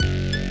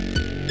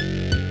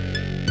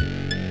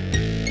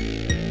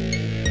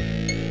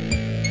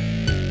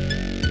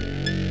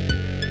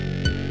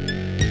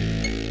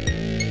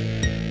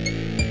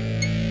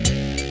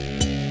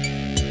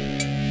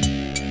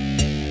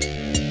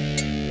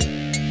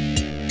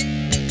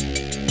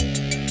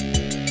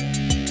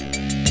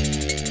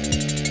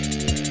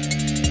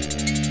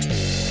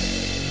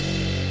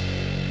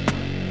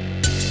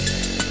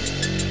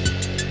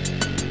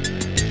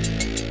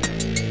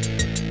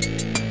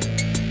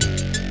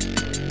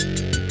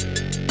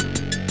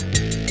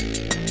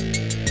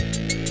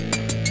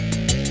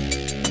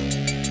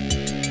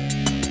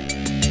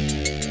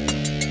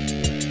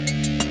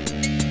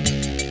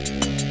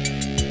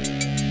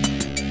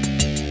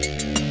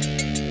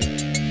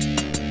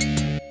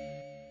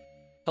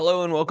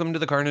Hello and welcome to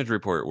the Carnage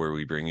Report, where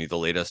we bring you the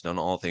latest on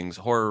all things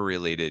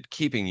horror-related,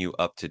 keeping you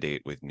up to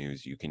date with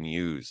news you can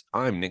use.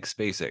 I'm Nick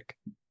Spacek.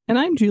 And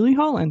I'm Julie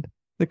Holland.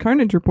 The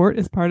Carnage Report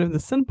is part of the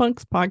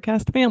Cinepunks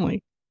podcast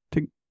family.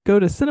 To go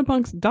to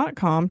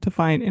cinepunks.com to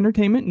find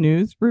entertainment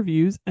news,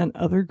 reviews, and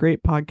other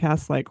great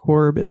podcasts like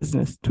Horror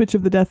Business, Twitch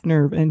of the Death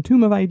Nerve, and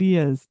Tomb of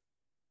Ideas.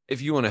 If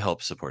you want to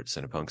help support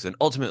Cinepunks and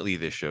ultimately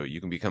this show, you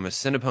can become a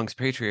Cinepunks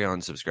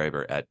Patreon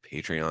subscriber at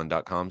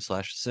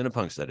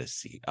patreon.com/Cinepunks. That is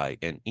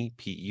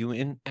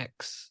CINEPUNX.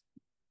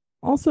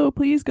 Also,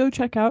 please go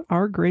check out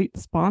our great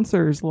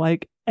sponsors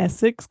like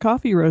Essex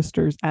Coffee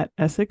Roasters at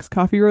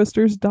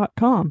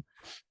essexcoffeeroasters.com.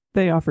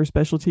 They offer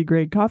specialty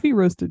grade coffee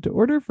roasted to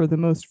order for the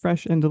most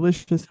fresh and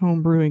delicious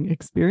home brewing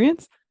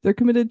experience. They're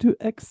committed to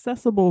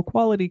accessible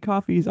quality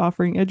coffees,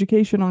 offering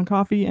education on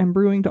coffee and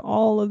brewing to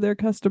all of their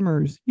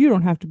customers. You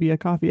don't have to be a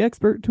coffee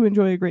expert to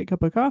enjoy a great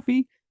cup of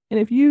coffee. And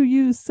if you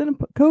use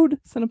code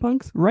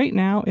Cinepunks right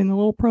now in the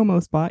little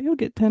promo spot, you'll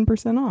get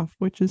 10% off,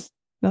 which is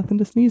nothing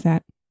to sneeze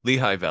at.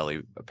 Lehigh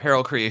Valley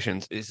Apparel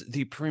Creations is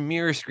the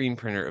premier screen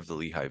printer of the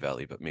Lehigh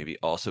Valley, but maybe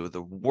also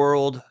the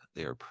world.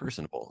 They are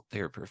personable, they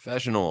are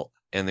professional,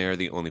 and they are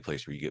the only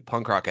place where you get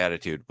punk rock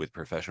attitude with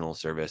professional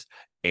service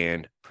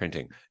and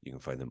printing. You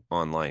can find them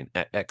online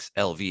at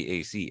xlvacx.com.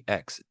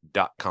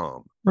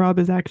 Rob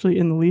is actually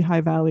in the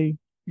Lehigh Valley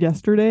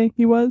yesterday.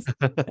 He was.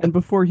 And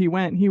before he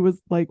went, he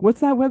was like,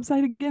 what's that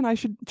website again? I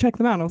should check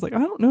them out. And I was like, I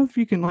don't know if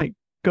you can like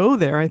go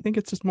there. I think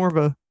it's just more of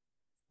a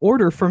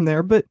order from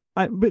there, but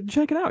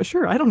check it out.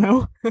 Sure. I don't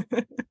know.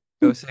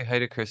 Go say hi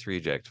to Chris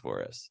Reject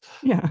for us.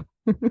 Yeah.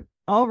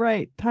 All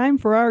right. Time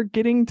for our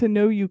getting to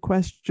know you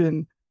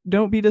question.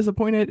 Don't be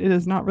disappointed. It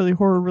is not really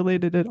horror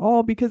related at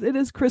all because it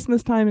is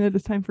Christmas time and it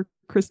is time for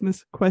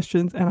Christmas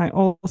questions. And I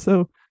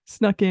also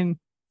snuck in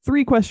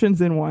 3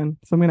 questions in one.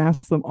 So I'm going to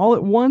ask them all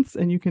at once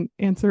and you can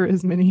answer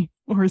as many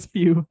or as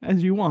few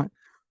as you want.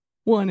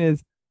 One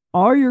is,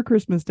 are your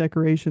Christmas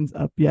decorations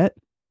up yet?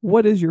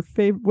 What is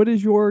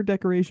your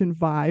decoration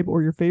vibe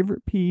or your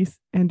favorite piece?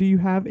 And do you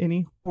have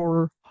any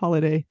horror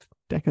holiday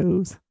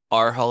decos?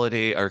 Our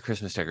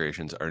Christmas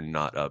decorations are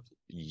not up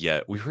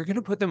yet. We were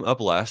gonna put them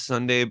up last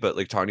Sunday, but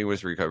like Tanya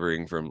was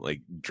recovering from like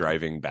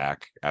driving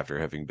back after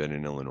having been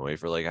in Illinois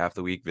for like half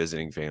the week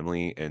visiting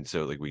family, and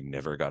so like we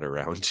never got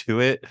around to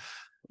it.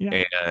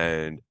 Yeah.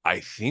 And I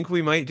think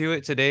we might do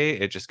it today.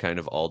 It just kind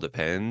of all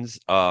depends.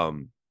 Our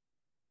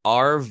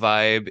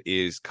vibe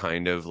is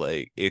kind of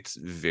like it's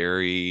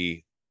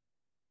very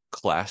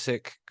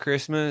classic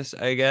Christmas,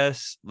 I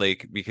guess,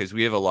 like because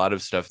we have a lot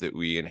of stuff that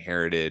we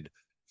inherited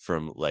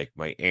from like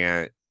my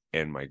aunt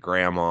and my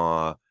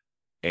grandma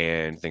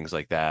and things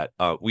like that.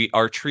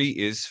 Our tree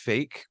is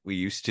fake. We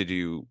used to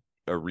do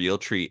a real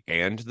tree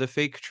and the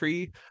fake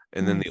tree,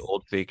 and then the Nice.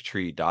 old fake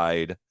tree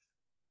died,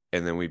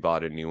 and then we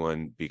bought a new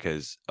one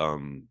because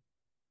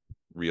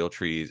real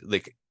trees,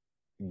 like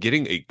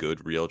getting a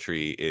good real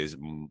tree is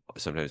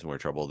sometimes more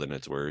trouble than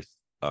it's worth.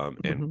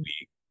 And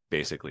we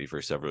basically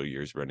for several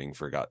years running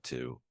forgot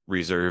to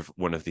reserve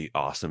one of the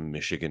awesome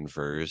Michigan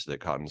firs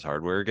that Cotton's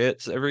Hardware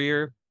gets every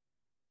year.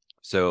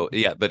 So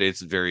yeah, but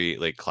it's very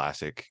like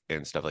classic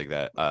and stuff like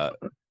that.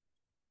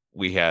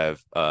 We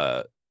have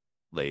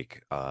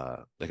like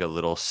a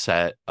little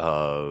set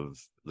of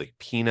like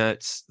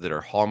peanuts that are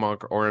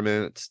Hallmark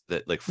ornaments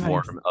that like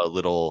form Nice. a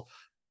little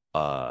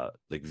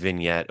like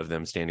vignette of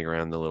them standing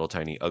around the little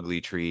tiny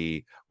ugly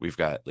tree. We've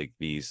got like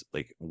these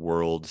like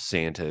world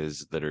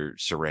Santas that are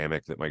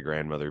ceramic that my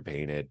grandmother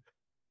painted.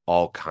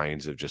 All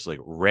kinds of just like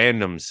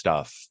random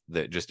stuff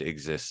that just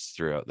exists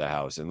throughout the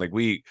house, and like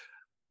we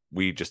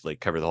just like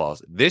cover the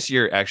halls. This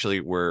year actually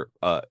we're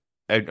I'm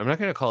not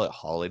gonna call it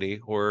holiday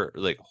horror,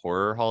 like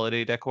horror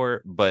holiday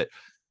decor, but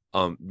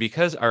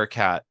because our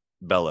cat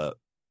Bella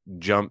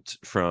jumped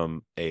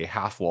from a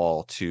half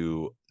wall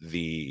to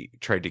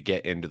tried to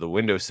get into the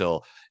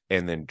windowsill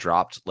and then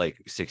dropped like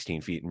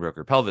 16 feet and broke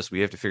her pelvis, we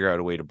have to figure out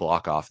a way to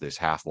block off this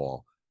half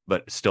wall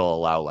but still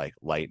allow like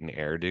light and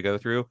air to go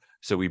through.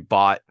 So we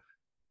bought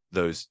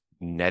those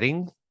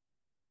netting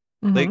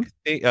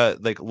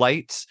like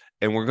lights,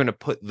 and we're going to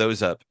put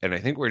those up, and I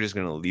think we're just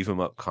going to leave them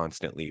up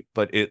constantly,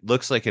 but it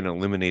looks like an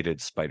illuminated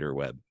spider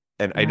web,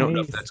 and I don't know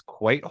if Nice. that's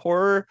quite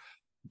horror,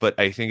 but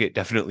I think it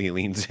definitely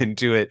leans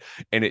into it,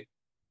 and it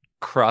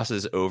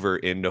crosses over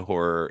into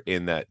horror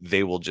in that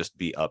they will just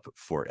be up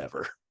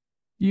forever.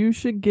 You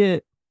should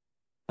get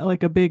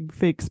like a big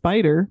fake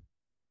spider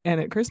and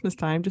at Christmas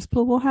time just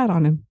put a little hat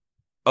on him.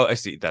 Oh, I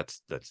see.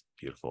 That's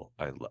beautiful.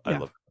 I Yeah.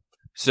 love it.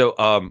 So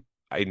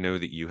I know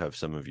that you have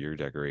some of your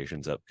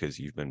decorations up because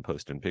you've been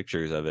posting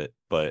pictures of it,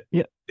 but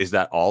Yeah. is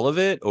that all of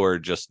it or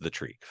just the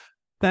tree?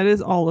 That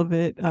is all of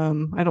it.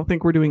 I don't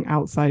think we're doing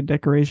outside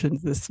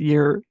decorations this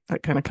year.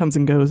 That kind of comes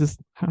and goes, is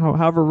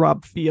however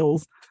Rob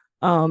feels.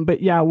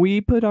 But yeah, we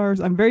put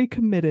ours. I'm very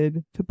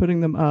committed to putting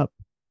them up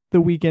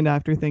the weekend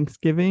after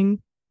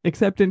Thanksgiving,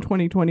 except in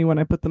 2020 when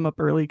I put them up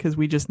early because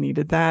we just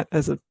needed that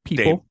as a Same.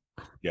 people.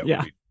 Yeah,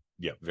 Yeah.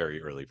 yeah,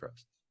 very early for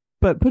us.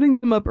 but putting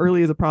them up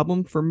early is a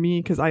problem for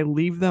me because I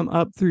leave them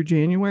up through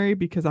January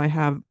because I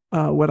have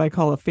what I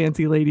call a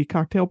fancy lady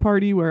cocktail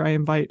party where I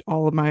invite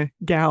all of my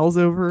gals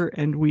over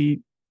and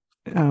we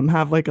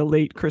have like a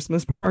late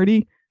Christmas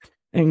party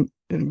and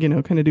you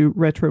know, kind of do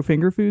retro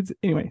finger foods.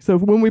 Anyway, so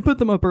when we put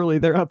them up early,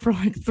 they're up for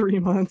like 3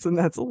 months, and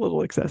that's a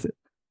little excessive.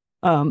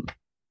 Um,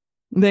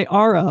 they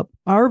are up.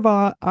 Our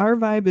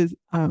vibe is,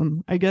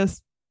 I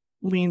guess,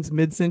 leans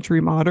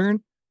mid-century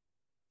modern.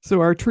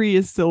 So our tree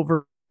is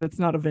silver. It's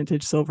not a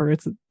vintage silver.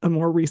 It's a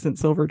more recent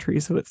silver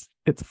tree. So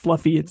it's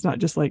fluffy. It's not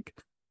just like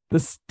the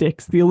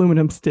sticks, the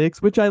aluminum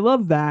sticks, which I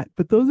love that,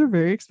 but those are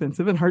very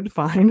expensive and hard to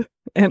find,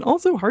 and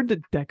also hard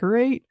to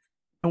decorate.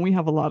 And we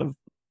have a lot of,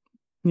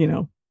 you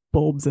know,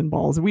 bulbs and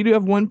balls. We do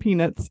have one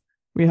Peanuts.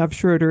 We have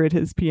Schroeder at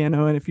his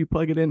piano, and if you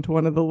plug it into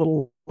one of the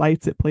little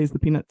lights, it plays the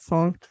Peanuts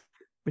song,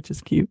 which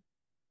is cute.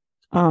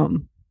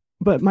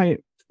 But my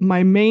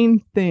main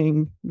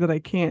thing that I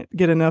can't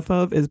get enough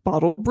of is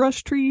bottle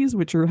brush trees,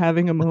 which are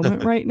having a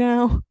moment right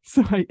now.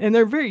 And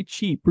they're very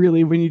cheap,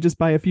 really, when you just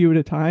buy a few at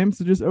a time.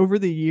 So just over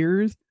the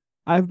years,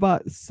 I've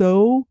bought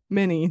so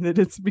many that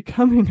it's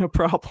becoming a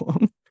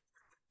problem.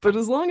 But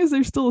as long as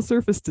there's still a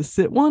surface to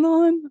sit one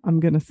on, I'm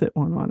gonna sit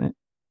one on it.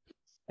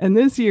 And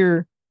this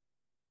year,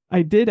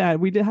 I did add.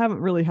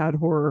 Haven't really had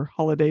horror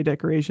holiday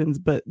decorations,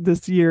 but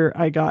this year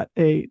I got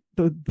the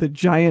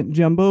giant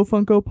jumbo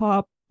Funko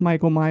Pop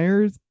Michael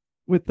Myers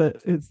with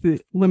it's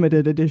the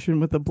limited edition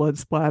with the blood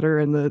splatter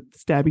and the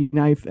stabby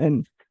knife.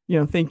 And you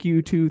know, thank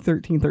you to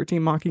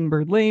 1313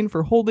 Mockingbird Lane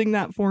for holding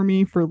that for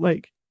me for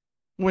like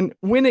when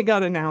it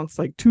got announced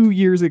like 2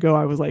 years ago.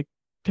 I was like,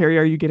 Terry,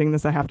 are you getting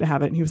this? I have to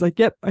have it. And he was like,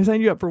 yep, I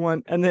signed you up for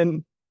one. And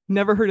then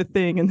never heard a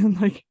thing. And then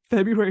like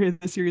February of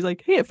this year, he's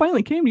like, hey, it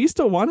finally came. Do you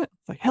still want it?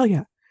 It's like, hell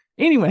yeah.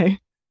 Anyway,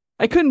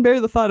 I couldn't bear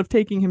the thought of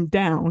taking him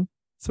down.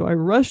 So I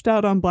rushed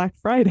out on Black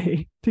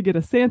Friday to get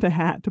a Santa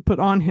hat to put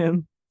on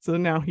him. So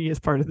now he is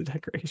part of the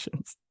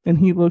decorations and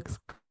he looks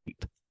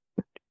great.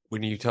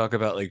 When you talk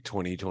about like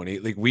 2020,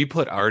 like we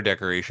put our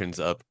decorations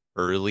up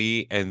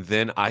early and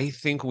then I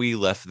think we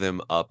left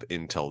them up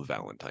until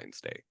Valentine's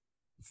Day.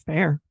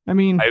 Fair. I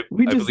mean,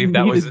 we just believe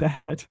needed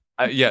that.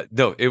 Yeah,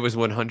 no, it was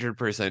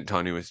 100%.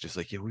 Tanya was just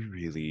like, yeah, we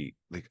really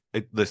like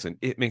it. Listen,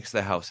 it makes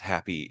the house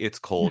happy. It's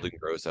cold and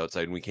gross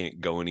outside and we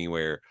can't go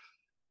anywhere.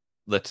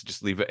 Let's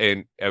just leave it.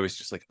 And I was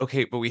just like,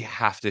 okay, but we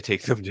have to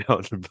take them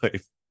down.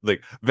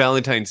 Like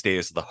Valentine's Day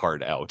is the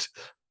hard out.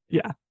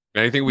 Yeah.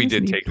 And I think we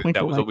did take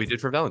that was what we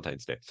did for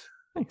Valentine's Day.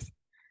 Nice.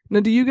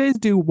 Now, do you guys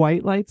do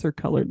white lights or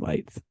colored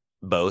lights?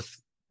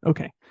 Both.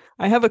 Okay.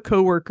 I have a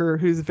coworker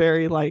who's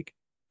very like,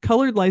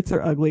 colored lights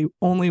are ugly.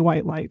 Only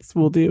white lights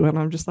will do. And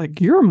I'm just like,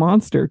 you're a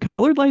monster.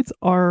 Colored lights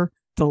are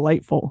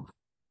delightful.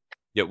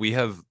 Yeah, we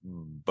have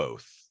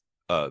both.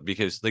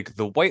 Because like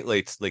the white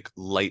lights like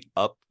light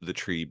up the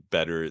tree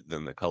better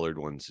than the colored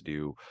ones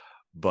do,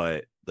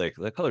 but like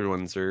the colored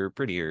ones are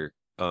prettier.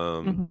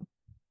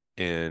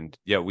 And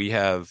yeah, we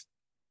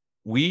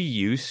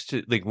used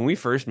to like when we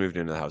first moved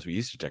into the house, we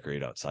used to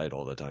decorate outside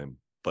all the time,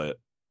 but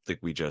like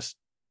we just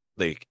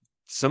like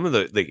some of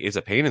the like it's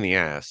a pain in the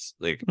ass,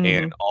 like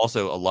and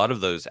also a lot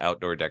of those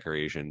outdoor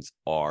decorations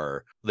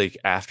are like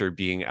after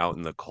being out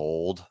in the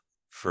cold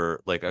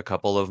for like a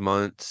couple of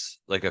months,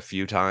 like a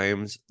few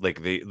times,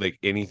 like they like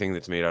anything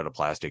that's made out of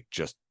plastic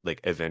just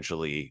like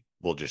eventually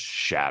will just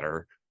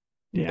shatter.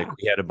 Yeah. Like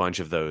we had a bunch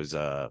of those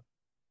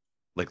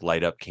like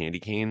light up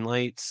candy cane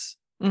lights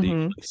that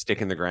you like,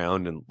 stick in the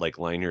ground and like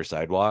line your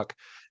sidewalk.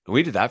 And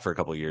we did that for a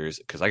couple of years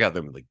because I got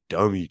them like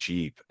dummy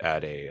cheap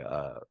at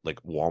a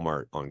like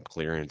Walmart on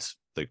clearance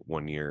like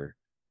one year,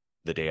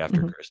 the day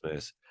after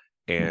Christmas.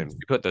 And we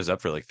put those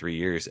up for like 3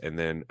 years. And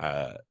then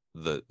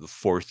the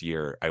fourth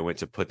year I went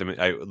to put them in,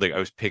 I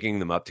was picking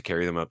them up to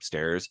carry them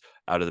upstairs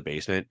out of the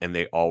basement, and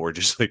they all were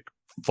just like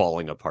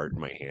falling apart in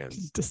my hands.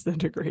 Just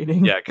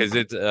disintegrating. Yeah, because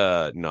it's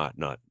not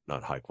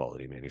high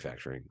quality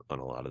manufacturing on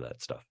a lot of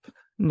that stuff.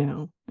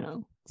 No.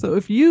 So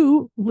if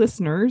you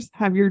listeners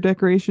have your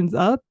decorations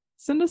up,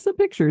 send us some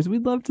pictures.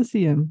 We'd love to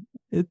see them.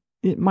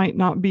 It might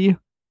not be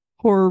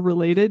horror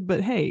related,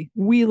 but hey,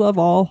 we love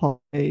all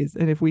holidays,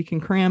 and if we can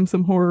cram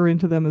some horror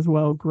into them as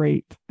well,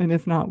 great. And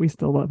if not, we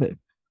still love it.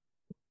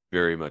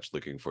 Very much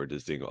looking forward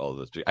to seeing all of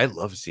those. I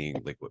love seeing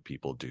like what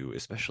people do,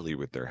 especially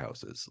with their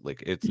houses.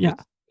 Like it's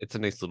a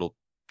nice little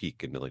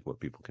peek into like what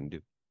people can do.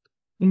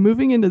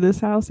 Moving into this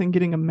house and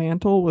getting a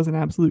mantle was an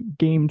absolute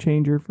game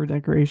changer for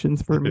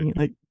decorations for me.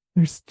 Like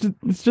it's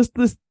just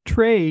this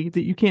tray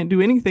that you can't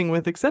do anything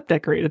with except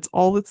decorate. It's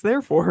all it's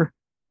there for.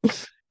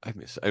 I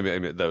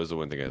mean, that was the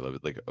one thing I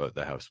loved. Like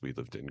the house we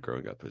lived in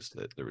growing up is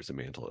that there was a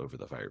mantle over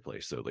the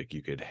fireplace, so like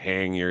you could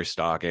hang your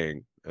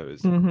stocking. It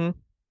was.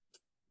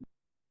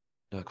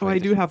 I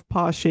do have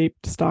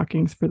paw-shaped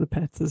stockings for the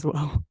pets as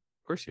well.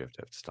 Of course, you have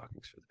to have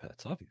stockings for the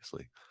pets,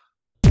 obviously.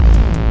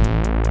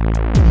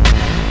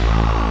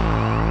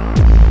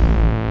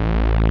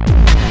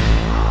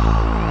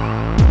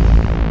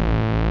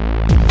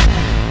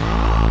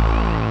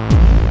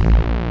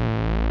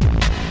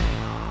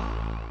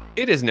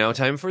 It is now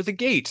time for the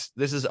gate.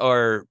 This is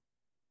our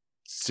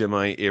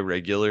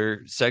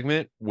semi-irregular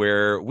segment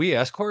where we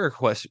ask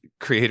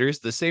creators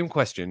the same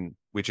question,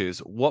 which is,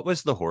 what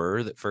was the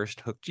horror that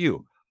first hooked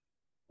you?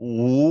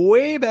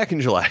 Way back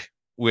in July,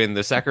 when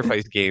the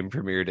Sacrifice game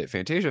premiered at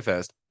Fantasia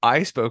Fest,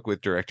 I spoke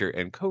with director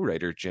and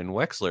co-writer Jen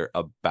Wexler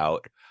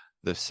about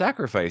the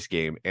Sacrifice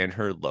game and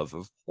her love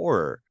of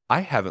horror.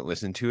 I haven't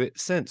listened to it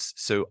since,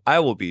 so I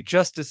will be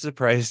just as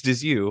surprised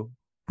as you.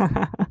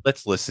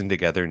 Let's listen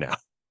together now.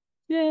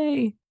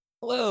 Yay.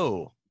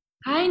 Hello.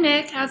 Hi,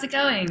 Nick. How's it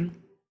going?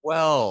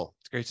 Well,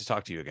 it's great to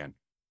talk to you again.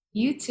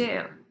 You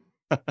too.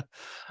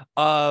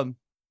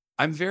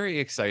 I'm very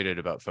excited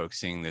about folks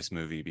seeing this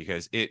movie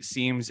because it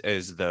seems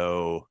as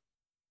though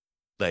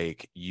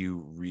like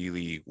you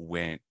really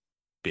went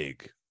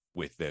big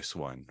with this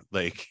one.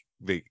 Like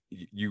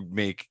you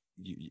make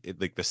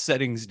like the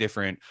setting's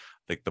different,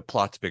 like the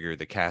plot's bigger,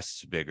 the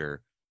cast's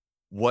bigger.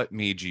 What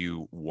made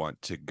you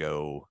want to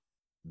go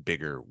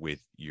bigger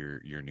with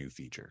your new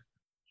feature?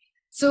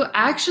 So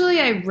actually,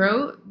 I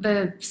wrote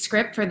the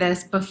script for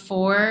this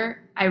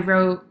before I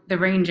wrote The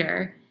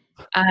Ranger.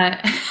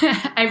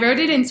 I wrote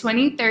it in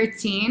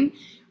 2013,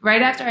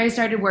 right after I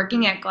started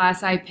working at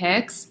Glass Eye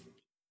Pix.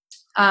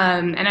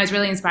 And I was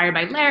really inspired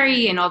by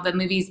Larry and all the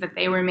movies that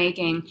they were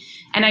making.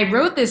 And I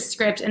wrote this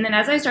script. And then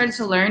as I started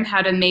to learn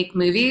how to make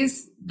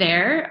movies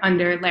there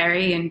under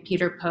Larry and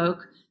Peter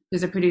Polk,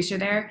 who's a producer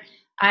there,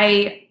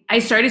 I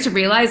started to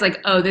realize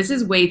like, oh, this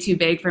is way too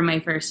big for my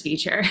first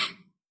feature.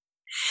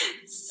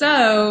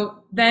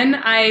 So then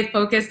I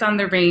focused on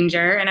the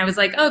Ranger and I was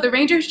like, oh, the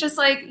Ranger's just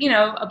like, you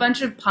know, a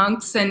bunch of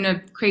punks and a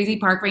crazy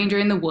park ranger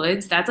in the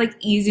woods. That's like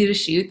easy to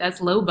shoot.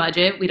 That's low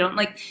budget. We don't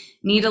like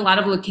need a lot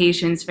of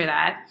locations for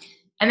that.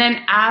 And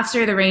then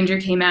after the Ranger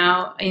came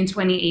out in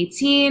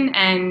 2018,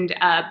 and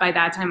by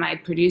that time I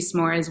had produced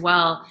more as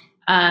well,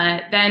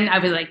 then I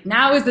was like,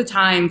 now is the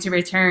time to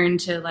return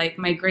to like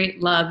my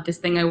great love, this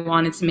thing I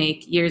wanted to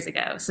make years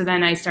ago. So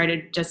then I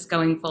started just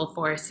going full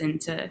force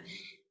into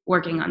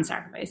working on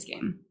Sacrifice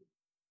Game.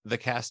 The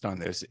cast on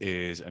this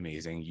is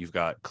amazing. You've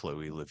got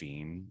Chloe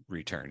Levine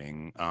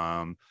returning,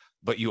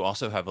 but you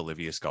also have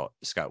Olivia Scott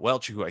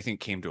Welch, who I think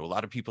came to a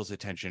lot of people's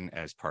attention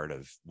as part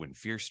of when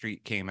Fear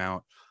Street came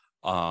out,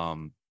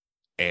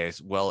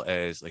 as well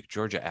as like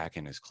Georgia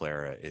Akin as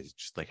Clara is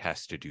just like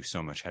has to do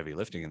so much heavy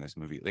lifting in this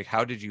movie. Like,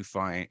 how did you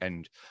find,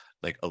 and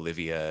like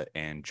Olivia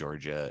and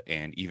Georgia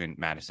and even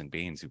Madison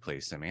Baines, who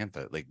plays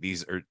Samantha, like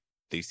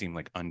they seem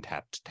like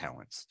untapped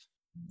talents.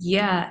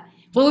 Yeah.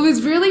 Well, it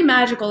was really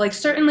magical. Like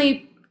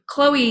certainly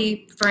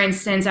Chloe, for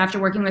instance, after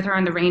working with her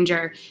on The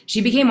Ranger,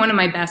 she became one of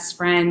my best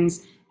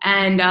friends.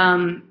 And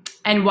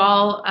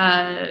while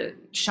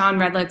Sean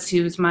Redlitz,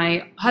 who's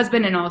my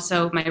husband and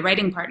also my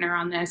writing partner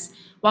on this,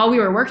 while we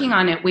were working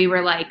on it, we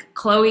were like,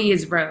 Chloe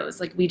is Rose.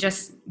 Like we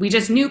just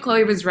knew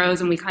Chloe was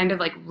Rose, and we kind of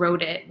like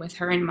wrote it with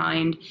her in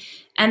mind.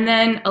 And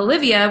then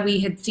Olivia, we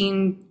had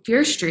seen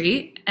Fear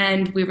Street,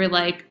 and we were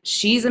like,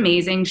 she's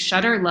amazing.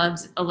 Shudder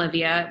loves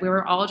Olivia. We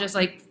were all just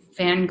like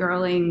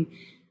fangirling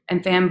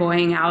and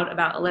fanboying out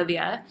about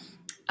Olivia.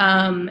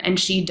 And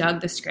she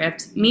dug the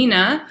script.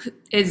 Mina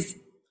is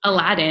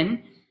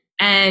Aladdin.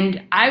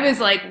 And I was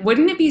like,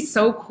 wouldn't it be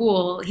so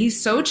cool?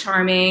 He's so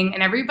charming,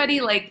 and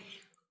everybody like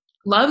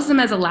loves him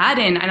as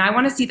Aladdin. And I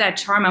want to see that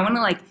charm. I want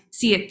to like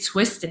see it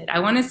twisted. I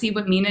want to see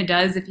what Mina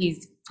does if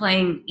he's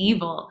playing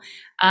evil.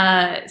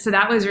 So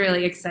that was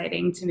really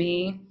exciting to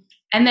me.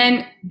 And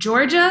then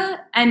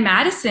Georgia and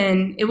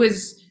Madison,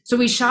 so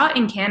we shot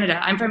in Canada.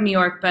 I'm from New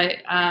York, but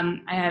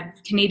I have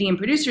Canadian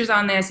producers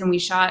on this, and we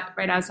shot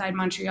right outside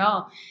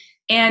Montreal.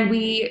 And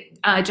we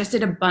just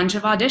did a bunch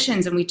of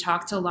auditions, and we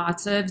talked to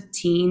lots of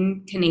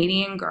teen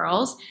Canadian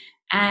girls.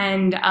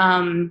 And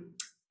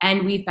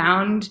we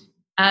found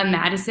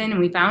Madison, and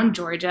we found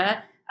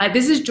Georgia.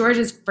 This is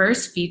Georgia's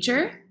first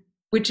feature,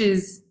 which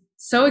is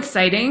so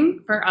exciting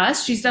for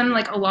us. She's done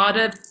like a lot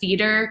of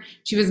theater.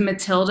 She was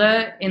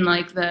Matilda in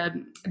like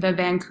the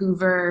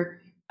Vancouver,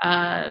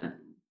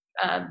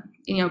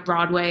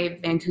 Broadway,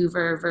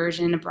 Vancouver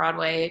version of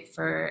Broadway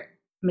for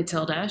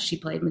Matilda. She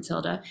played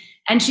Matilda,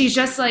 and she's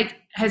just like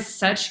has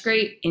such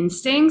great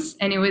instincts.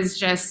 And it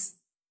was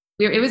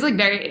like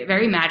very,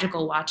 very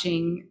magical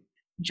watching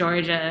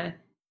Georgia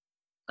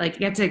like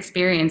get to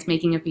experience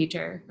making a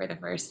feature for the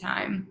first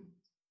time.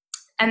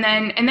 And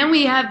then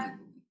we have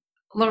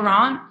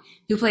Laurent,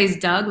 who plays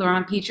Doug,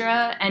 Laurent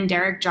Petra, and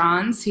Derek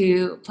Johns,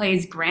 who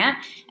plays Grant.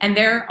 And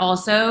they're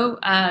also,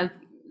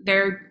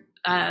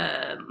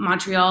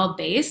 Montreal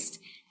based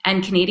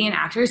and Canadian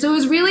actors. So it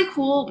was really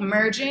cool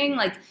merging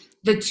like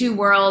the two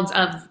worlds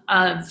of,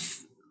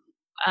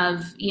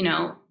 you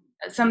know,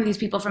 some of these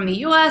people from the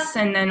US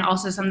and then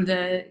also some of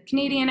the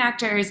Canadian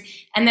actors.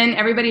 And then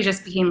everybody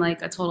just became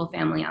like a total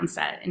family on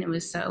set. And it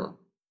was so,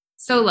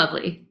 so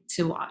lovely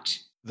to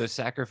watch. The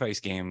Sacrifice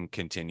Game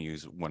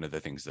continues one of the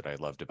things that I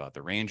loved about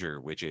The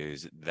Ranger, which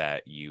is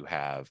that you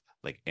have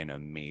like an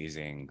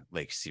amazing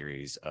like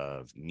series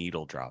of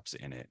needle drops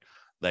in it.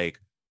 Like,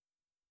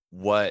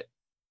 what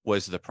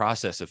was the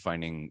process of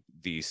finding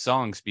these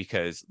songs?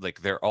 Because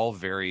like they're all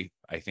very,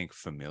 I think,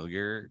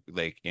 familiar,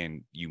 like,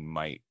 and you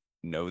might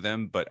know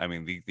them, but I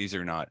mean, these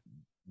are not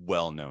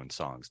well-known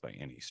songs by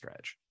any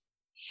stretch.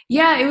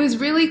 Yeah, it was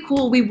really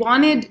cool. We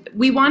wanted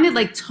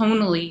like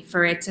tonally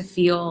for it to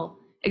feel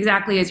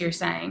exactly as you're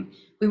saying.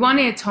 We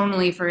wanted it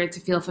tonally for it to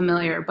feel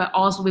familiar, but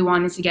also we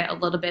wanted to get a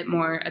little bit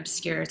more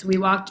obscure. So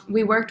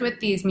we worked with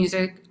these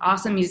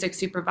awesome music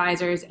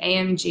supervisors,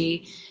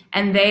 AMG,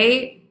 and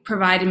they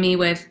provided me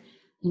with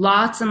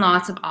lots and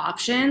lots of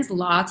options,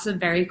 lots of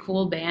very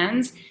cool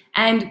bands.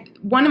 And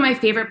one of my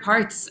favorite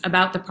parts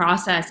about the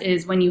process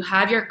is when you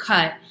have your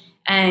cut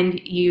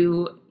and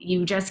you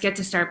just get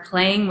to start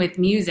playing with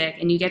music,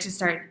 and you get to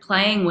start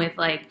playing with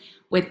like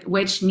with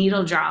which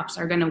needle drops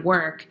are going to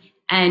work,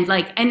 and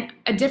like and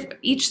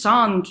each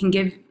song can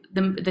give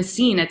the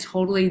scene a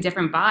totally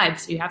different vibe,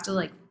 so you have to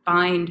like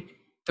find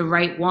the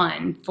right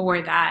one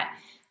for that.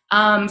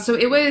 So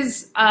it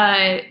was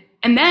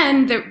and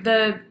then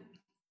the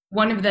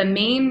one of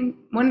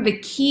the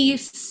key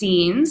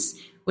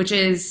scenes, which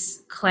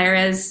is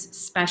Clara's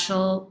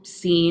special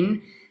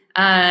scene,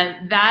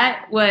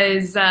 that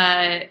was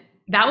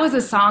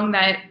a song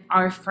that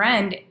our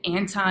friend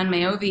Anton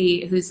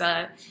Mayovi, who's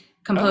a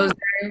Oh, composer,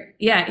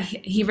 yeah,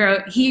 he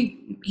wrote.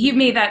 He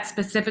made that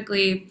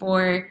specifically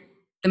for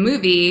the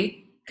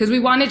movie because we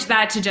wanted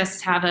that to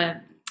just have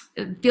a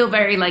feel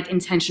very like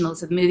intentional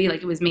to the movie,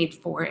 like it was made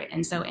for it,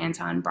 and so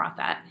Anton brought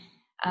that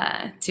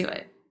to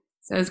it.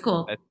 So it was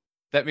cool. that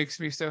that makes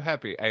me so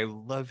happy. I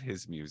love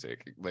his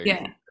music. Like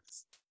Yeah.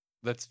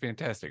 that's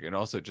fantastic, and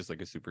also just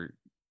like a super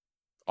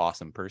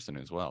awesome person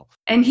as well.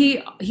 And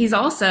he's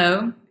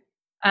also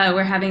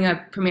we're having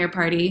a premiere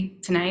party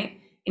tonight,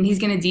 and he's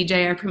going to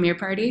DJ our premiere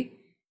party.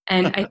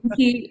 And I think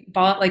he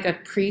bought like a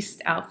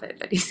priest outfit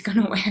that he's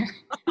going to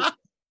wear.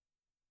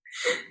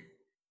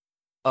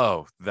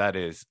 Oh, that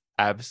is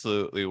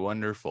absolutely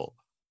wonderful.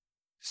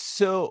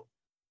 So,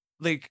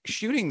 like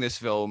shooting this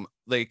film,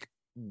 like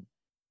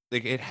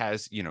it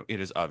has, it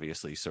is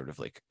obviously sort of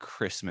like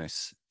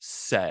Christmas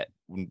set,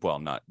 while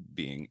not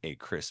being a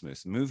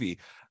Christmas movie.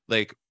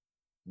 Like,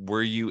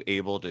 were you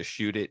able to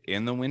shoot it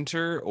in the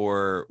winter,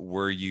 or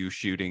were you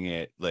shooting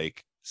it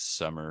like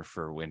summer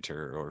for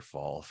winter or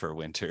fall for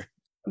winter?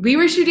 We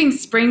were shooting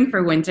spring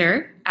for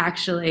winter,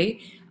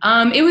 actually.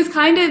 It was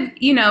kind of,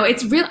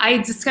 it's real. I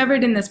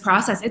discovered in this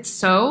process, it's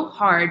so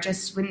hard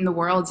just in the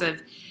worlds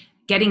of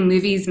getting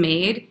movies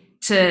made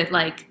to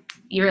like,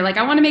 you're like,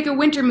 I want to make a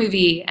winter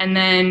movie. And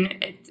then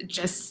it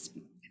just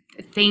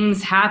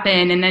things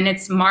happen. And then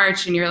it's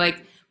March and you're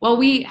like, well,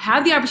 we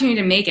have the opportunity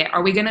to make it.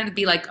 Are we going to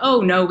be like,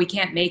 oh, no, we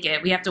can't make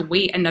it. We have to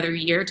wait another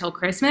year till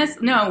Christmas?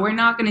 No, we're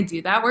not going to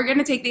do that. We're going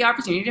to take the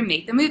opportunity to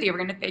make the movie. We're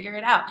going to figure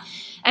it out.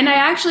 And I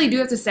actually do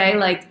have to say,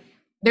 like,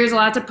 there's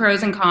lots of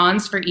pros and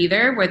cons for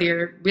either, whether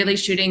you're really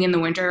shooting in the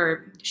winter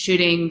or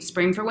shooting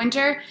spring for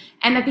winter.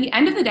 And at the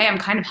end of the day, I'm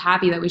kind of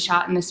happy that we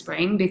shot in the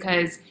spring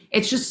because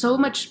it's just so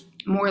much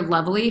more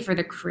lovely for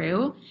the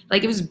crew.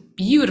 Like it was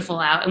beautiful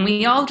out and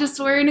we all just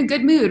were in a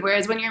good mood.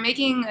 Whereas when you're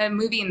making a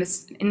movie in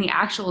the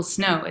actual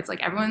snow, it's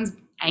like everyone's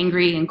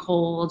angry and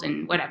cold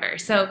and whatever.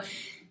 So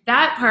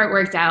that part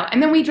worked out.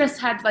 And then we just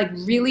had like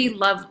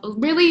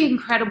really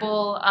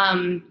incredible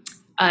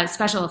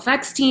special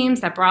effects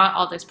teams that brought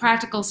all this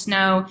practical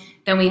snow.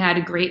 Then we had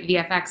a great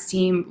VFX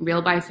team,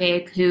 Real by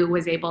Fake, who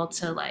was able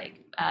to like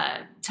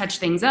touch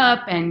things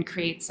up and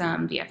create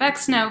some VFX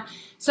snow.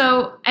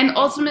 So, and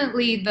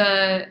ultimately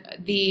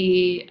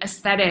the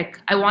aesthetic,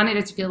 I wanted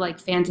it to feel like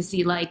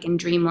fantasy-like and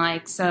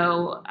dream-like,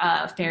 so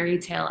fairy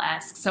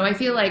tale-esque. So I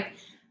feel like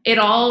it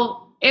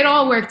all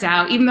worked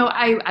out. Even though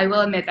I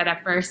will admit that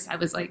at first I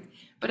was like,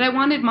 but I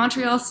wanted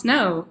Montreal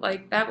snow.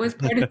 Like that was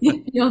part of the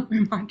appeal for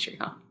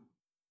Montreal.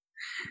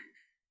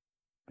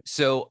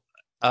 So,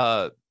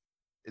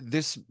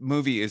 this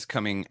movie is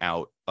coming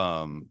out,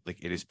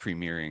 like it is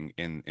premiering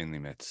in the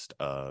midst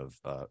of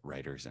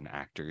writers and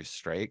actors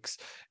strikes,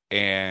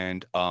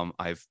 and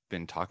I've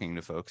been talking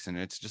to folks, and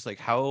it's just like,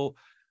 how,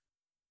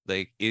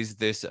 like, is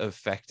this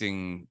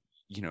affecting,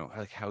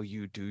 like how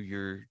you do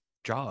your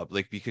job,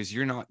 like, because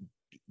you're not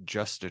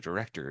just a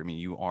director. I mean,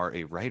 you are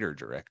a writer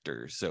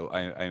director, so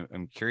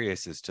I'm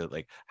curious as to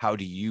like, how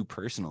do you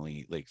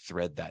personally like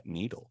thread that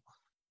needle?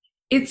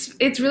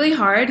 It's really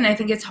hard, and I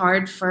think it's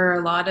hard for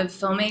a lot of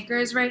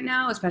filmmakers right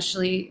now,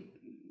 especially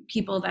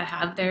people that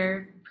have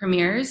their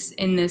premieres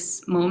in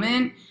this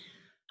moment.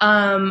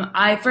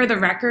 For the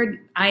record,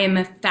 I am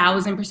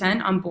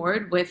 1,000% on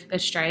board with the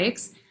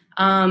strikes.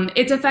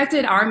 It's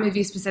affected our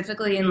movie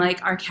specifically, and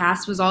like our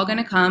cast was all going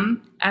to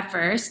come at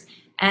first,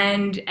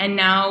 and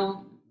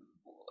now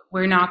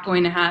we're not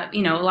going to have, a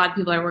lot of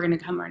people that were going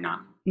to come are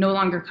not no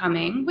longer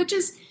coming, which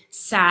is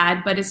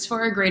sad, but it's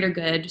for a greater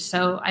good.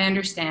 So I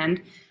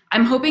understand.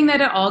 I'm hoping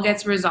that it all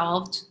gets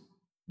resolved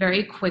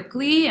very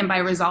quickly. And by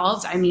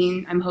resolved, I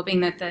mean, I'm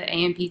hoping that the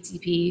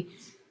AMPTP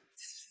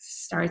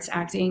starts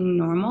acting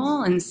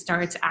normal and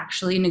starts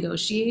actually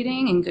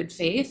negotiating in good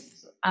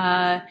faith.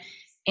 And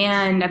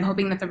I'm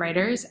hoping that the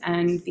writers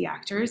and the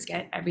actors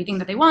get everything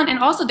that they want. And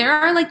also, there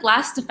are like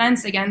last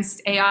defense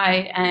against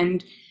AI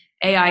and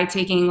AI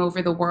taking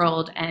over the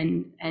world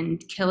and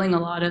killing a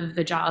lot of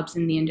the jobs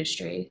in the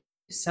industry.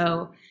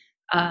 So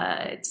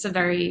it's a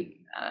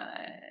very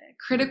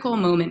critical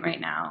moment right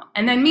now.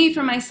 And then me,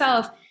 for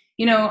myself,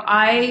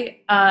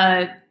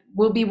 I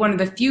will be one of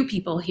the few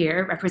people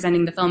here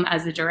representing the film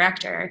as a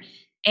director,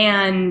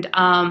 and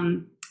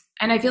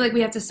I feel like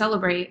we have to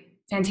celebrate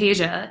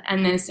Fantasia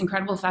and this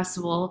incredible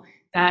festival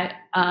that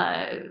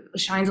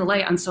shines a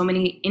light on so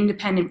many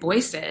independent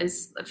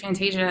voices.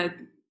 Fantasia,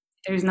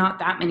 there's not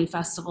that many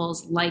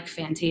festivals like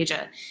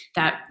Fantasia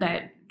that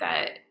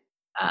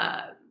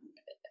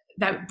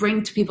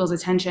bring to people's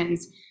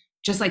attentions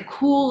just like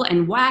cool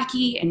and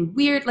wacky and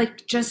weird,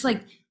 like just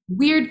like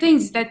weird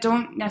things that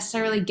don't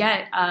necessarily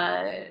get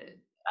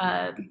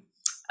a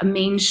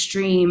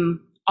mainstream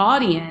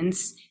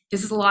audience.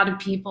 This is a lot of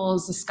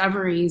people's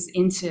discoveries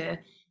into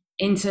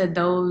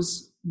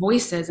those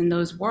voices and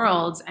those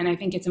worlds, and I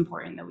think it's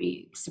important that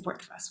we support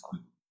the festival.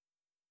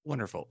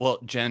 Wonderful. Well,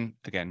 Jen,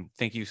 again,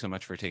 thank you so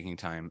much for taking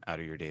time out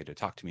of your day to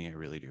talk to me. I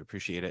really do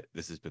appreciate it.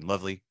 This has been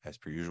lovely, as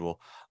per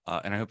usual,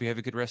 and I hope you have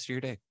a good rest of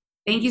your day.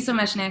 Thank you so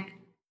much, Nick.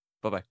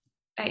 Bye-bye.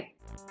 Bye.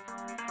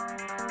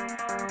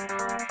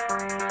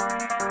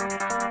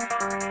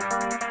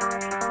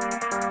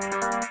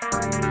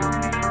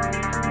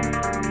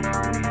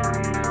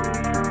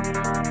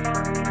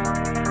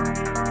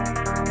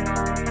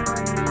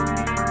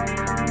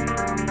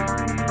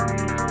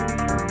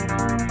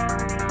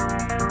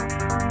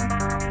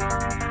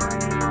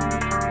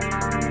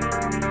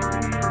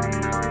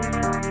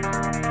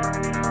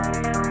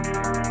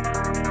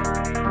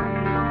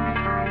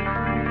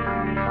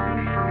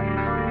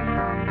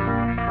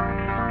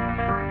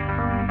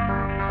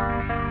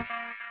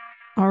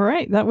 All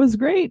right, that was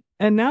great.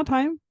 And now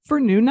time for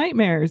New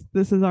Nightmares.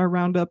 This is our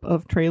roundup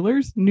of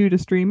trailers, new to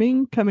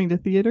streaming, coming to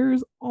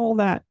theaters, all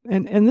that.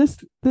 And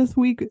this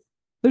week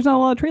there's not a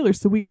lot of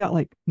trailers, so we got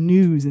like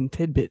news and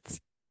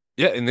tidbits.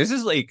 Yeah, and this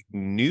is like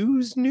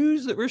news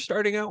that we're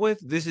starting out with.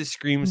 This is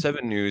Scream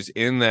 7 news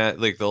in that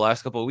like the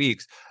last couple of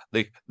weeks,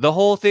 like the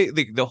whole thing,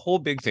 like the whole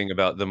big thing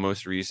about the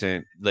most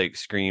recent like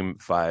Scream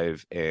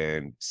 5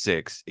 and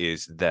 6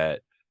 is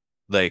that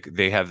like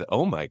they have,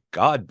 oh my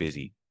God,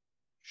 busy.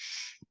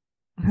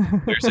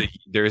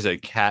 There's a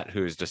cat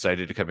who has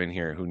decided to come in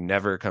here who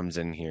never comes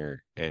in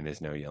here and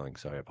is now yelling,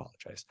 so I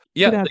apologize.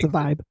 Yeah, that's like, a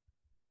vibe.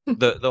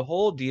 the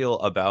whole deal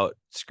about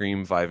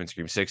Scream 5 and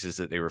Scream 6 is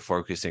that they were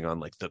focusing on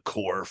like the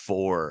core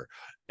four,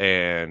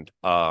 and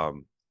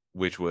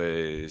which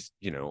was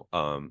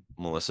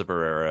Melissa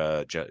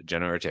Barrera,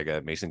 Jenna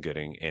Ortega, Mason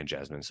Gooding, and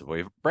Jasmine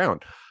Savoy Brown.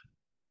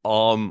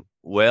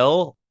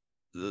 Well,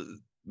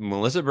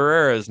 Melissa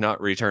Barrera is not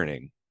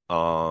returning.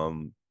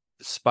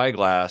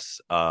 Spyglass,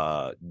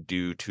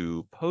 due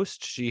to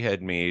posts she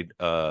had made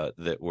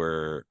that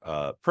were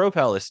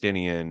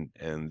pro-Palestinian,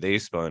 and they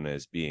spun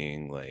as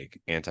being like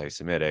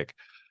anti-Semitic,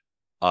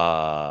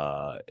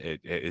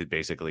 it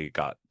basically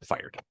got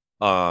fired.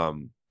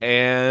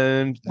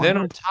 And then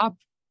on top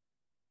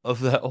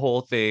of that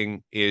whole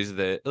thing is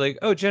that like,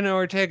 oh, Jenna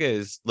Ortega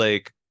is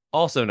like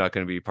also not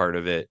going to be part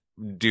of it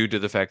due to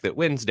the fact that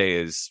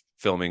Wednesday is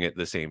filming at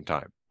the same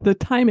time. The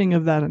timing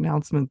of that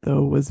announcement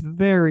though was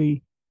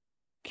very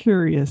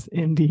curious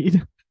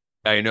indeed.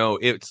 I know,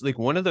 it's like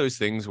one of those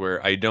things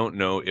where I don't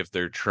know if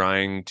they're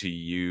trying to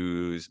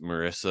use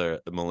Melissa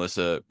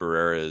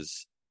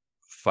Barrera's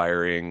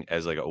firing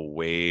as like a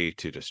way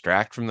to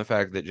distract from the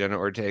fact that Jenna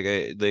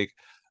Ortega, like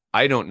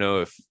I don't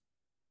know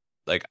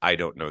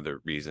the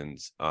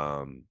reasons.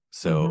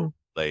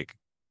 Like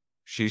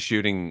she's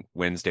shooting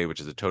Wednesday, which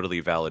is a totally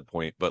valid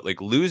point, but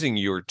like losing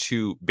your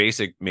two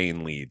basic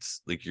main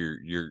leads, like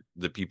you're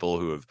the people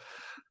who have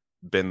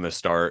been the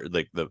star,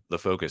 like the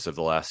focus of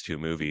the last two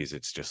movies,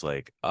 it's just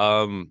like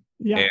and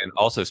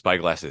also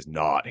Spyglass has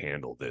not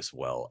handled this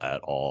well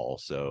at all.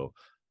 So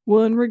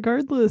well, and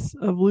regardless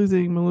of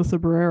losing Melissa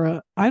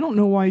Barrera, I don't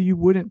know why you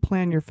wouldn't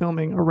plan your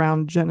filming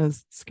around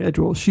Jenna's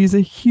schedule. She's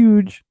a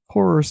huge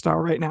horror star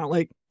right now.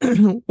 Like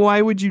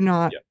why would you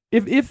not,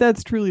 if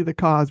that's truly the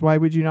cause, why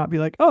would you not be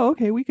like, oh,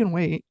 okay, we can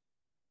wait?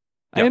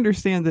 I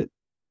understand that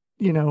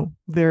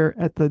they're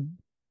at the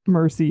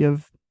mercy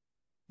of,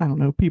 I don't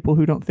know, people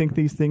who don't think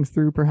these things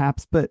through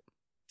perhaps, but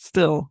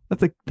still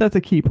that's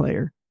a key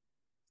player.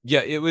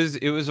 Yeah, it was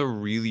a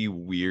really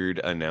weird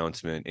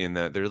announcement in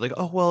that they're like,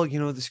 oh, well,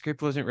 the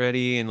script wasn't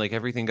ready and like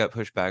everything got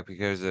pushed back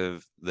because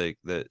of like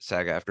the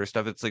SAG-AFTRA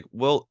stuff. It's like,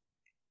 well,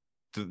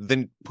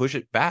 then push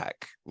it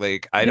back.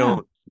 Like, I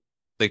don't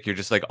like, you're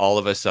just like all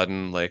of a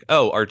sudden like,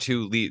 oh, our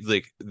two lead,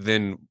 like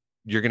then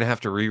you're going to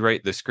have to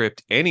rewrite the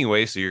script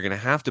anyway. So you're going to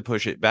have to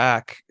push it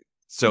back.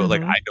 So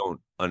like, I don't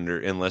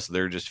unless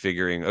they're just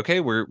figuring, okay,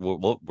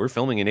 we're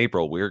filming in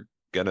April. We're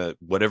gonna,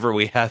 whatever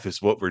we have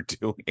is what we're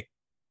doing.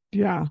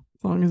 Yeah.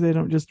 As long as they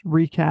don't just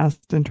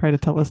recast and try to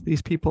tell us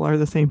these people are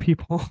the same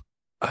people.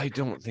 I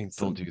don't think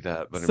they'll do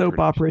that, but soap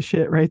opera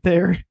shit right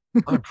there.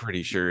 I'm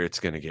pretty sure it's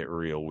going to get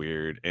real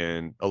weird,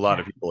 and a lot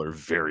of people are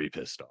very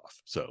pissed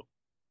off. So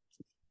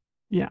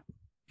yeah,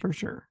 for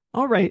sure.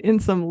 All right. In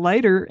some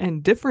lighter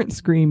and different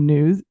Scream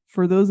news,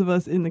 for those of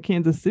us in the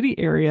Kansas City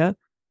area,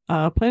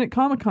 Planet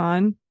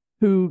Comic-Con,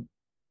 who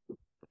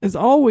is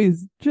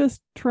always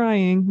just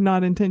trying,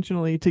 not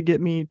intentionally, to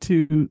get me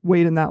to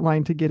wait in that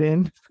line to get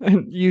in,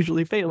 and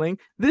usually failing,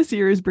 this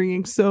year is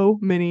bringing so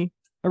many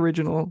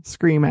original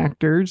Scream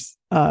actors.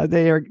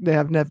 They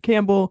have Nev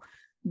Campbell,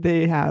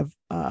 they have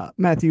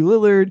Matthew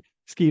Lillard,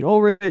 Skeet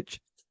Ulrich.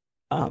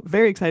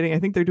 Very exciting. I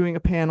think they're doing a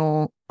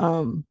panel,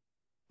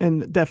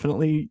 and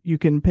definitely you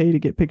can pay to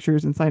get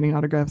pictures and signing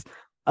autographs.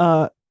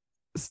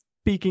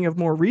 Speaking of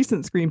more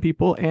recent Scream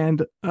people,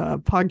 and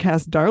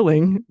podcast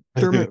darling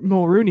Dermot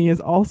Mulrooney is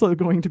also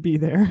going to be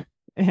there.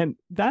 And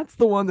that's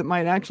the one that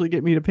might actually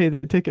get me to pay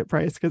the ticket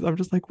price, because I'm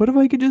just like, what if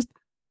I could just,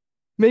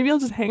 maybe I'll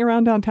just hang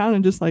around downtown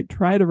and just like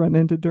try to run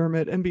into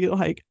Dermot and be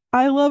like,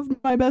 I love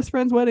my best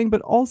friend's wedding,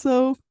 but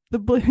also the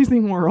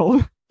Blazing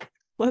World.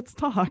 Let's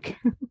talk.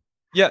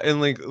 Yeah,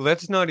 and like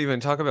let's not even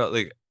talk about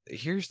like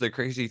here's the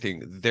crazy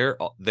thing.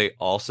 They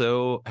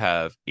also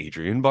have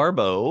Adrienne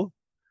Barbeau.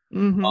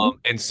 Mm-hmm.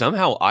 And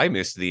somehow I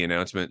missed the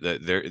announcement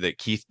that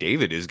Keith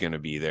David is going to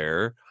be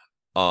there.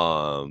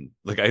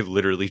 Like I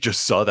literally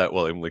just saw that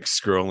while I'm like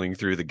scrolling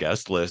through the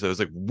guest list. I was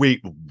like, wait,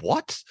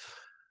 what?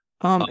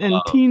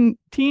 And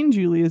teen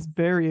Julie is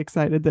very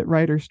excited that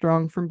Ryder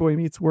Strong from Boy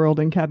Meets World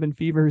and Cabin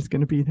Fever is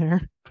going to be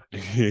there.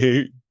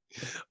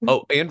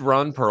 Oh, and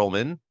Ron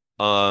Perlman.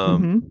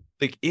 Mm-hmm.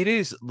 Like it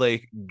is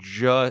like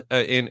just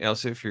and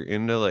also if you're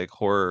into like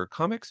horror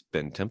comics,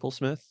 Ben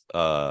Templesmith,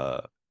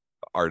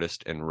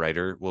 artist and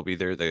writer will be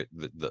there.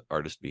 The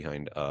artist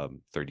behind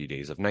 30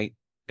 Days of Night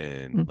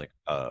and like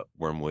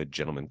Wormwood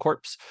Gentleman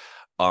Corpse,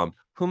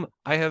 whom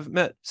I have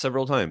met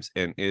several times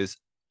and is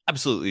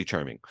absolutely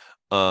charming.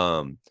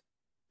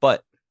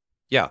 But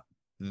yeah,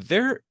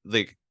 they're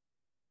like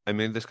I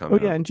made this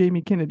comment. Oh yeah, and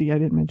Jamie Kennedy. I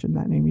didn't mention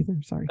that name either.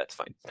 Sorry. That's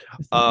fine.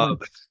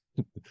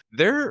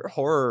 Their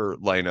horror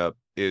lineup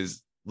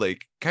is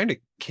like kind of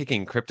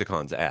kicking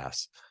Crypticon's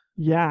ass.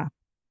 Yeah.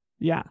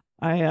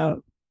 I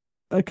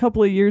a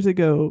couple of years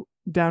ago,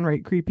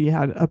 Downright Creepy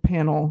had a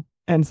panel,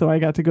 and so I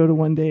got to go to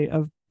one day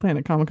of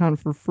Planet Comic Con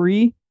for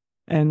free.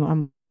 And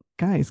I'm,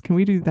 guys, can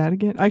we do that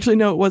again? Actually,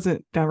 no, it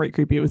wasn't Downright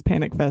Creepy. It was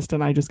Panic Fest,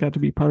 and I just got to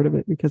be part of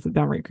it because of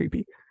Downright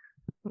Creepy.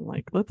 I'm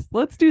like,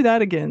 let's do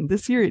that again.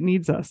 This year it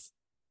needs us,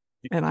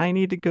 and I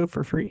need to go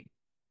for free.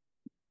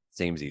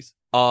 Samesies.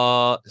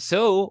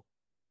 So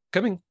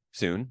coming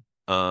soon.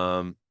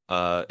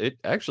 It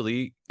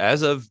actually,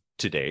 as of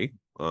today,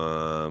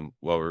 while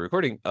we're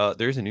recording,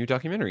 there's a new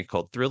documentary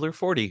called Thriller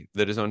 40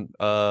 that is on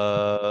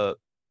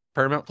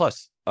Paramount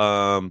Plus.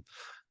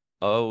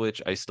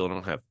 Which I still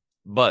don't have.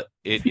 But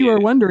if you are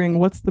wondering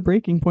what's the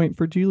breaking point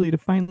for Julie to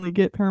finally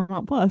get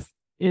Paramount Plus,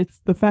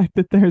 it's the fact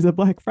that there's a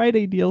Black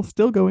Friday deal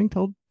still going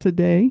till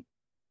today.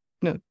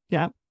 No,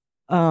 yeah.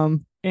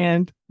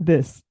 And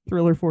this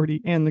Thriller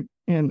 40 and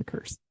the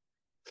Curse.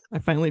 I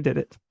finally did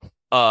it.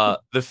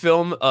 The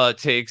film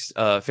takes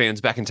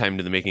fans back in time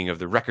to the making of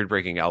the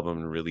record-breaking album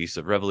and release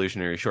of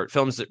revolutionary short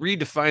films that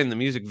redefined the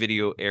music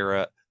video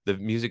era, the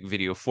music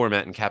video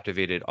format, and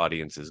captivated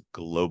audiences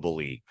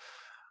globally.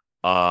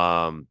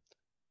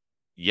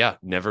 Yeah,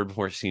 never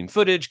before seen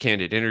footage,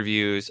 candid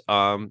interviews.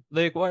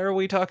 Like, why are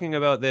we talking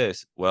about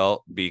this?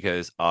 Well,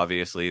 because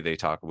obviously they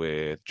talk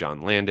with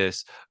John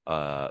Landis,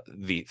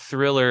 the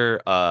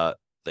Thriller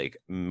like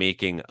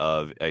making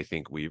of, I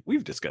think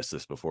we've discussed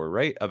this before,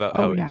 right? About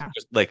how it's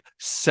just like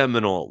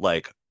seminal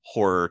like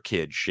horror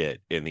kid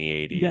shit in the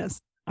 80s.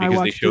 Yes.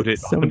 Because they showed it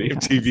on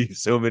MTV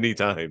so many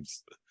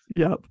times.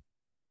 Yep.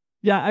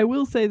 Yeah, I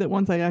will say that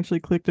once I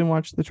actually clicked and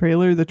watched the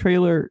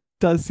trailer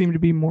does seem to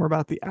be more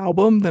about the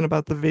album than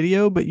about the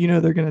video, but you know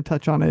they're going to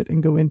touch on it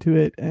and go into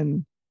it.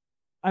 And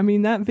I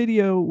mean, that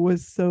video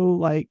was so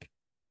like,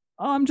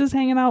 oh, I'm just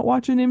hanging out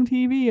watching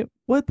MTV.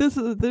 There's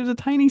a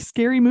tiny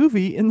scary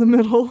movie in the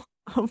middle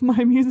of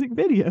my music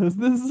videos.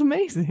 This is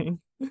amazing.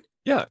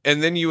 Yeah,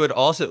 and then you would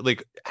also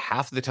like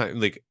half the time,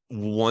 like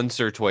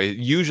once or twice,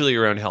 usually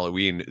around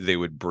Halloween, they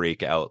would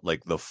break out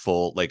like the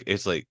full, like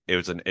it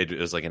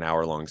was like an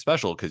hour-long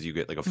special because you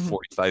get like a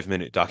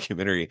 45-minute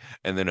documentary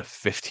and then a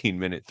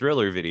 15-minute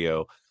Thriller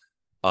video.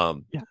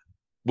 Yeah,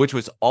 which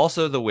was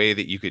also the way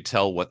that you could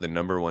tell what the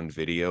number one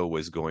video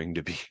was going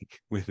to be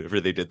whenever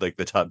they did like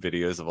the top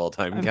videos of all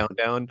time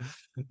countdown.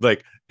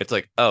 Like it's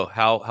like, oh,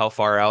 how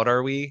far out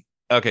are we?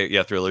 Okay,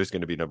 yeah, Thriller's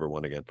going to be number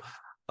one again.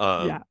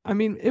 Yeah, I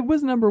mean, it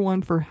was number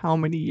one for how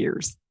many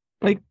years?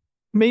 Like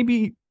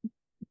maybe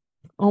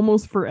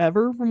almost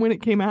forever from when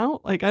it came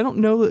out. Like I don't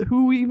know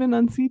who even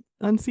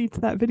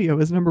unseats that video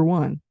as number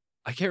one.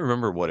 I can't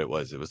remember what it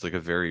was. It was like a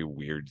very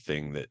weird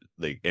thing that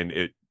like, and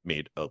it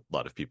made a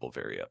lot of people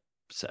very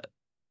upset.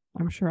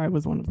 I'm sure I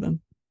was one of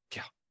them.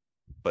 Yeah,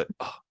 but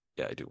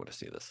yeah, I do want to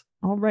see this.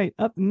 All right,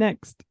 up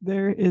next,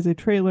 there is a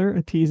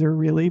teaser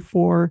really,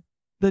 for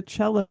The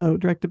Cello,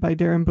 directed by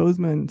Darren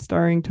Bozeman,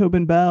 starring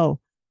Tobin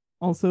Bell.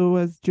 Also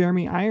as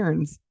Jeremy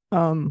Irons.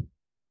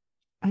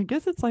 I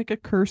guess it's like a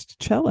cursed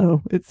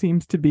cello, it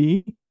seems to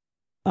be.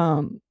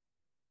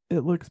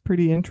 It looks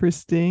pretty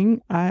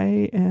interesting.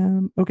 I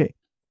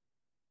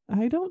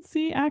don't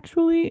see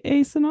actually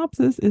a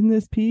synopsis in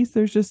this piece.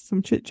 There's just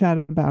some chit chat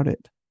about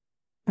it.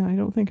 And I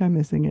don't think I'm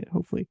missing it,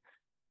 hopefully.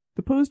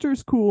 The poster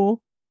is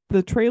cool.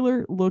 the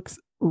trailer looks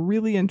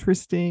really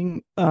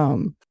interesting.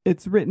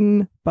 It's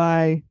written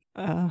by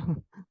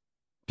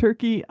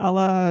Turkey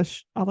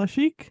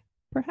Alaşık,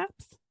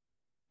 perhaps.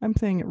 I'm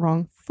saying it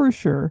wrong for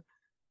sure.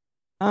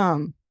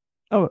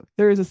 Oh,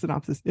 there is a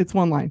synopsis. It's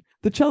one line.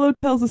 The cello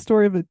tells the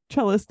story of a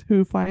cellist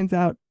who finds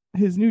out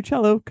his new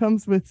cello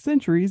comes with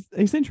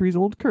a centuries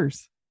old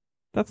curse.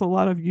 That's a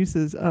lot of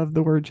uses of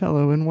the word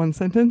cello in one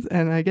sentence,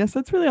 and I guess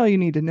that's really all you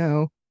need to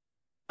know.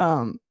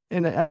 And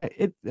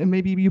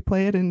maybe you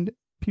play it and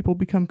people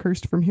become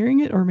cursed from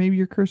hearing it, or maybe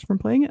you're cursed from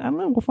playing it. I don't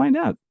know. We'll find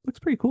out. Looks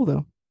pretty cool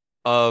though.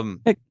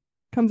 It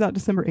comes out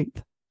December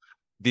 8th.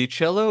 The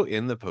cello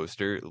in the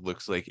poster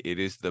looks like it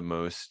is the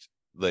most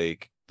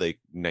like late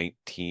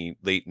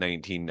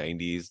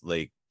 1990s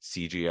like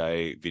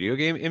CGI video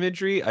game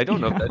imagery. I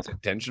don't know if that's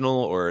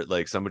intentional or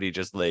like somebody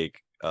just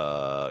like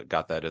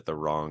got that at the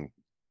wrong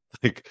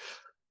like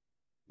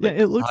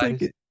it looks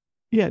like it.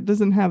 Yeah, it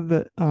doesn't have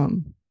the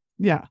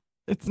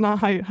it's not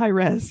high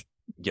res.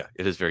 Yeah,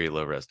 it is very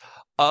low res.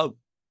 Like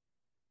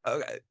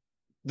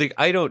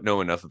I don't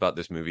know enough about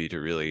this movie to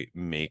really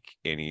make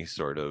any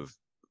sort of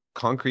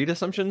concrete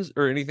assumptions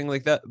or anything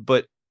like that,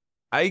 but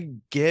I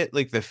get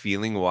like the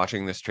feeling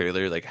watching this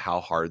trailer, like how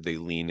hard they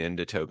lean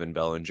into Tobin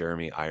Bell and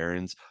Jeremy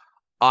Irons.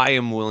 I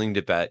am willing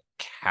to bet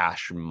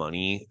cash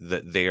money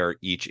that they are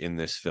each in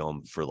this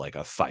film for like a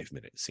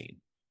 5-minute scene.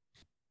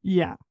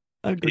 Yeah,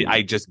 agreed.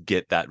 I just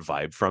get that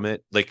vibe from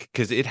it, like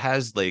because it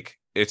has like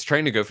it's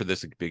trying to go for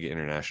this like, big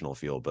international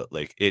feel, but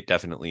like it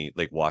definitely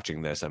like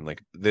watching this, I'm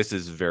like this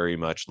is very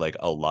much like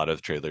a lot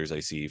of trailers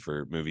I see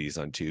for movies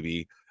on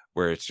Tubi,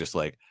 where it's just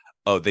like,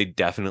 oh, they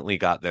definitely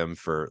got them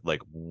for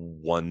like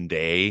one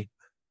day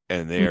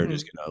and they're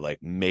just gonna like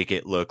make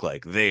it look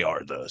like they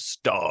are the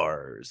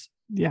stars.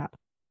 Yeah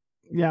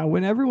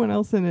when everyone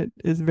else in it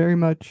is very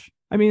much,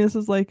 I mean, this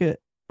is like I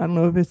don't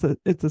know if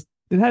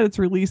it had its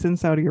release in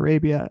Saudi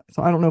Arabia,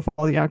 so I don't know if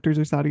all the actors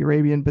are Saudi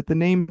Arabian, but the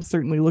names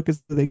certainly look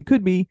as though they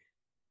could be.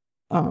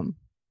 So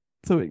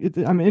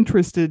I'm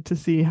interested to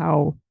see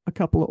how a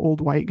couple of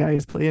old white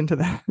guys play into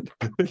that.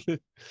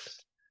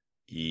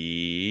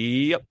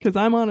 Yep. Because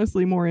I'm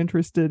honestly more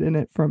interested in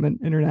it from an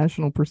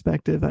international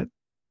perspective. That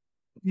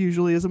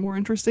usually is a more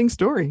interesting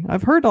story.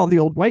 I've heard all the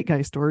old white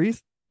guy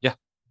stories. Yeah.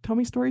 Tell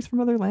me stories from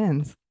other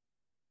lands.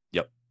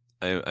 Yep.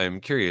 I'm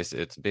curious.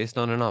 It's based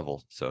on a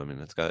novel, so I mean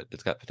it's got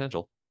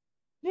potential.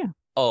 Yeah.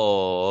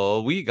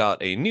 Oh, we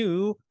got a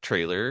new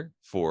trailer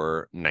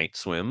for Night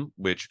Swim,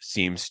 which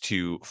seems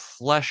to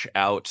flesh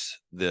out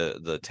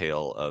the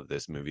tale of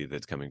this movie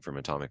that's coming from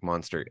Atomic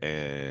Monster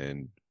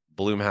and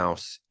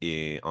Blumhouse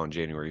on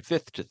January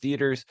 5th to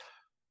theaters.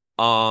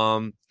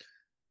 Film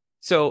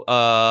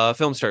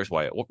stars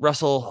Wyatt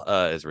Russell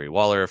as Ray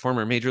Waller, a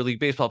former Major League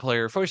Baseball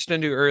player forced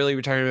into early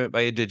retirement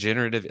by a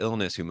degenerative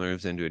illness who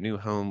moves into a new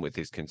home with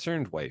his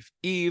concerned wife,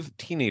 Eve,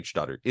 teenage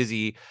daughter,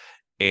 Izzy,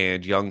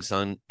 and young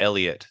son,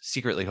 Elliot.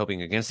 Secretly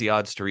hoping against the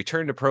odds to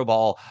return to pro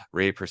ball,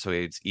 Ray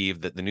persuades Eve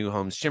that the new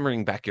home's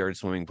shimmering backyard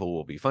swimming pool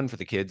will be fun for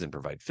the kids and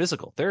provide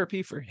physical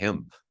therapy for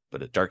him.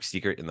 But a dark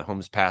secret in the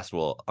home's past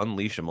will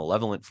unleash a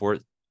malevolent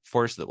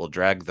force that will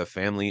drag the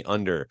family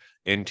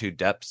into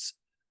depths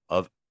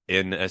of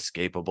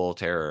inescapable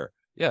terror.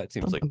 Yeah, it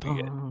seems like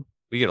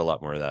we get a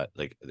lot more of that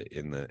like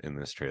in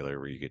this trailer,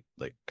 where you get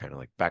like kind of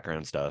like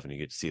background stuff and you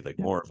get to see like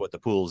more of what the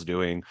pool's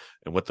doing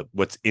and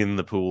what's in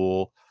the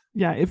pool.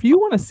 Yeah, if you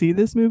want to see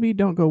this movie,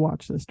 don't go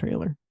watch this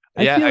trailer.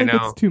 I feel like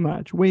it's too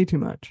much, way too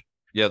much.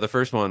 Yeah, the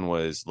first one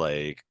was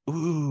like,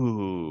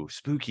 ooh,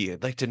 spooky.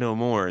 I'd like to know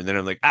more. And then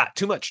I'm like,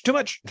 too much.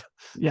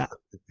 Yeah.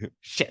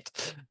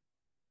 Shit.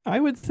 I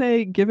would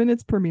say, given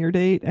its premiere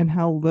date and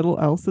how little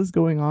else is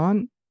going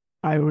on,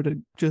 I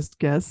would just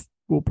guess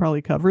we'll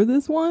probably cover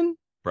this one.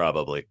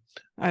 Probably.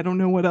 I don't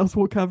know what else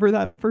we'll cover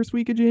that first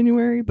week of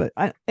January, but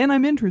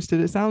I'm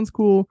interested. It sounds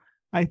cool.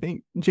 I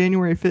think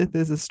January 5th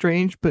is a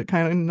strange but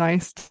kind of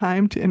nice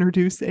time to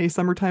introduce a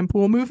summertime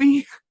pool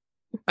movie.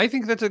 I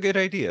think that's a good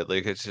idea.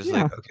 Like, it's just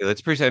like, okay,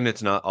 let's pretend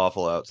it's not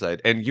awful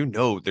outside. And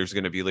there's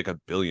going to be like a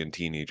billion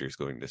teenagers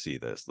going to see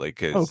this. Like,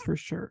 cause for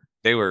sure.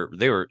 They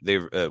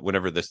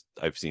whenever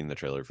I've seen the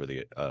trailer for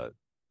the,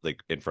 like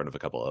in front of a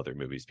couple other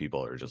movies,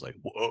 people are just like,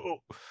 whoa.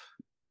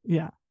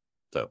 Yeah.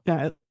 So,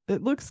 yeah,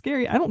 it looks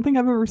scary. I don't think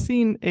I've ever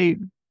seen a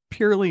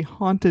purely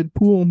haunted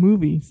pool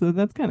movie. So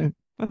that's kind of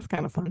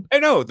fun. I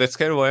know. That's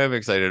kind of why I'm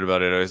excited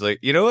about it. I was like,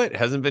 you know what? It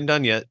hasn't been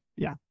done yet.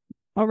 Yeah.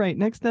 All right.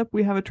 Next up,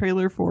 we have a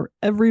trailer for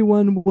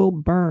Everyone Will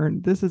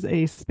Burn. This is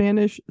a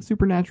Spanish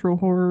supernatural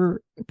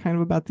horror, kind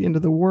of about the end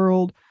of the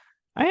world.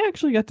 I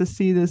actually got to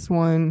see this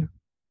one,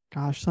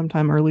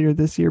 sometime earlier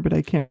this year, but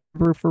I can't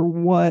remember for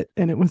what.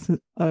 And it was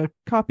a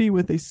copy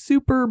with a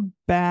super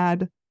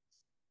bad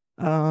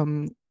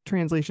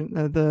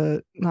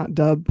translation, not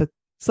dub, but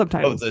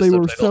subtitles. They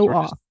were so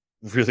off.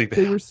 Really bad.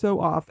 They were so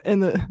off,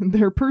 and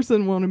their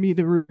person wanted me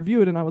to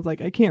review it, and I was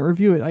like, I can't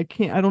review it. I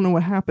don't know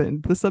what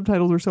happened. The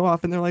subtitles were so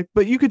off, and they're like,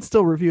 but you could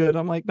still review it.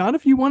 I'm like, not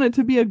if you want it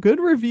to be a good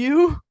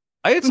review.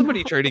 I had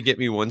somebody try to get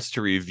me once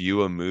to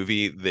review a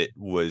movie that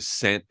was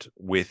sent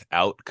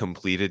without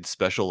completed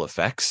special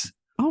effects.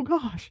 Oh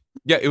gosh.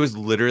 Yeah, it was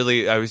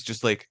literally, I was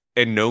just like,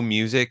 and no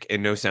music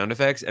and no sound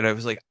effects. And I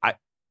was like, I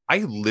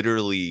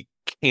literally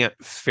can't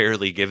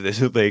fairly give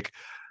this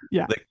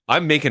Yeah. like I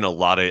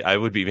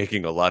would be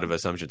making a lot of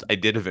assumptions. I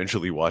did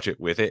eventually watch it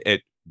with it.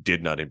 It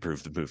did not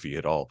improve the movie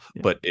at all,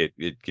 Yeah. but it.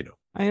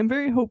 I am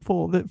very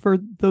hopeful that for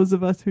those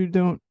of us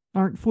who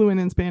aren't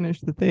fluent in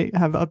Spanish, that they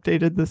have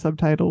updated the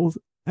subtitles,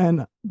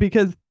 and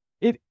because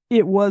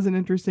it was an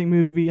interesting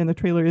movie and the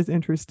trailer is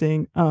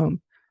interesting.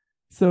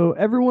 So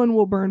Everyone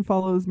Will Burn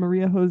follows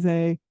Maria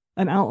Jose,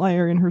 an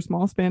outlier in her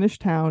small Spanish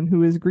town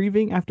who is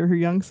grieving after her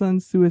young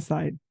son's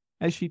suicide.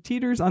 As she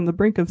teeters on the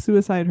brink of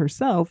suicide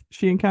herself,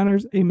 she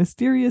encounters a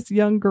mysterious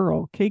young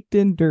girl caked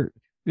in dirt.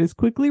 It is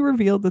quickly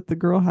revealed that the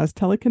girl has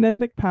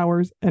telekinetic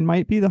powers and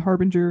might be the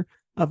harbinger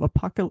of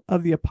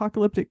the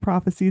apocalyptic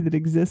prophecy that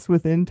exists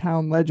within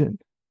town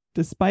legend.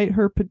 Despite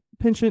her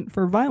penchant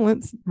for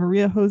violence,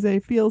 Maria Jose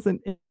feels an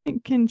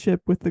instant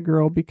kinship with the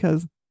girl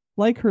because,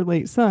 like her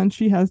late son,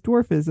 she has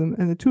dwarfism,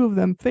 and the two of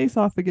them face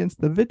off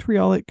against the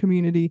vitriolic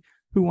community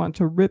who want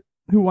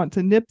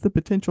to nip the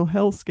potential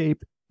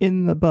hellscape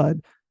in the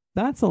bud.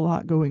 That's a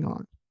lot going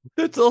on.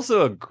 That's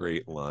also a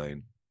great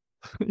line.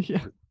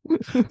 Yeah.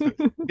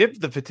 Nip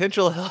the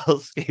potential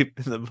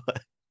hellscape in the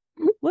butt.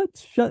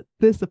 Let's shut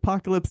this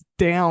apocalypse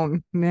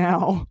down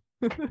now.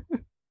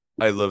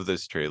 I love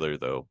this trailer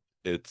though.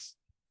 It's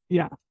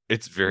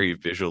very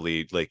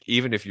visually, like,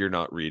 even if you're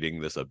not reading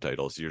the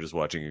subtitles, you're just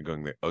watching and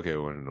going, okay, I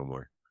want to know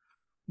more.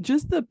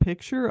 Just the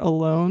picture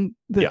alone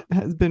that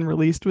has been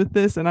released with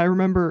this, and I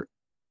remember,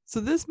 so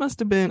this must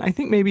have been, I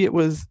think maybe it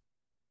was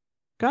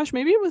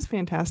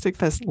Fantastic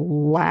Fest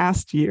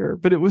last year,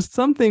 but it was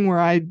something where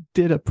I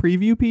did a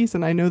preview piece,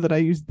 and I know that I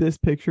used this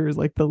picture as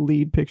like the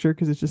lead picture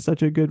because it's just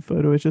such a good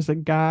photo. It's just a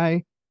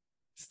guy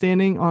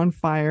standing on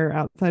fire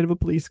outside of a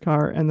police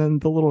car, and then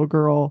the little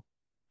girl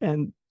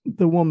and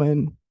the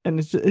woman, and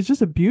it's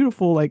just a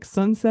beautiful like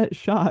sunset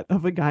shot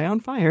of a guy on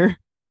fire.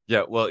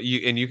 Yeah, well,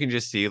 you can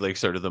just see like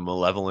sort of the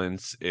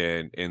malevolence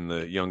in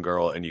the young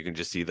girl, and you can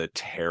just see the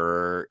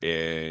terror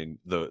in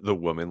the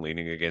woman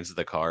leaning against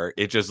the car.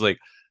 It just like,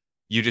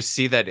 you just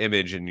see that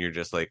image and you're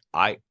just like,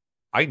 I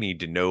need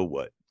to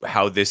know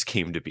how this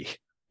came to be.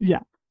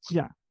 Yeah.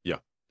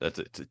 That's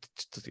it.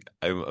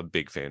 I'm a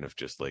big fan of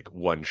just like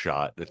one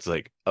shot. It's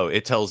like, oh,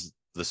 it tells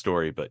the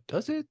story, but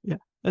does it? Yeah.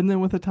 And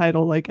then with a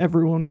title like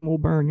Everyone Will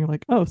Burn, you're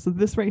like, oh, so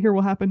this right here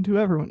will happen to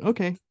everyone.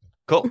 Okay.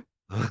 Cool.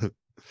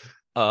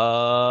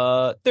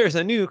 There's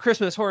a new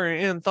Christmas horror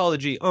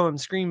anthology on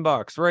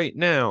Screenbox right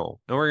now,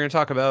 and we're going to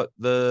talk about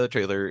the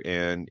trailer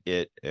and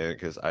it,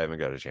 because I haven't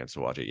got a chance to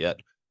watch it yet.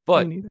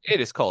 But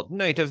it is called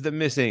Night of the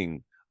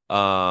Missing.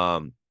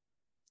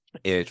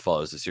 It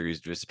follows a series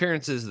of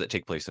disappearances that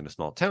take place in a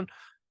small town.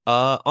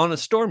 On a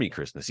stormy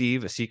Christmas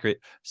Eve, a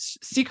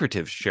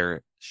secretive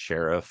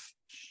sheriff.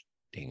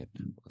 Dang it.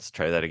 Let's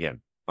try that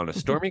again. On a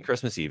stormy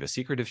Christmas Eve, a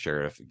secretive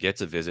sheriff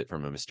gets a visit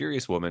from a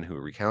mysterious woman who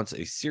recounts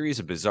a series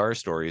of bizarre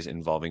stories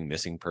involving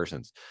missing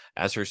persons.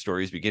 As her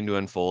stories begin to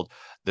unfold,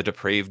 the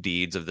depraved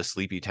deeds of the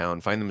sleepy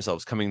town find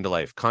themselves coming to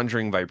life,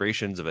 conjuring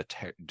vibrations of a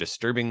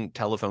disturbing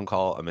telephone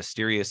call, a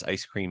mysterious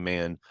ice cream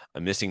man,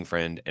 a missing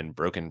friend, and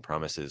broken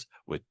promises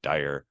with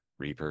dire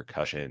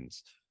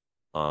repercussions.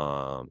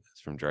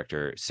 It's from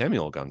director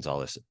Samuel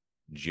Gonzalez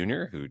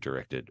Jr., who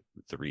directed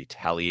The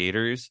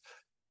Retaliators.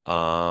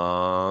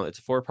 It's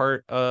a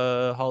 4-part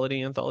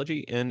holiday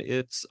anthology, and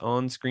it's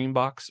on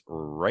Screenbox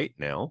right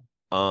now.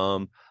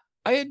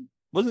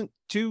 Wasn't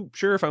too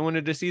sure if I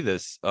wanted to see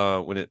this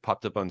when it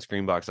popped up on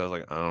Screenbox. I was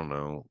like, I don't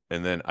know,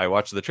 and then I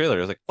watched the trailer. I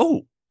was like,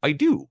 oh, I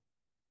do.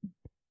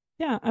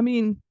 Yeah, I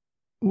mean,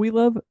 we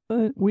love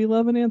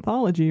an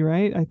anthology,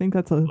 right? I think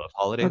that's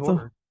holiday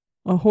horror.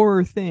 A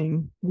horror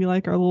thing. We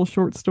like our little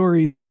short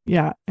story.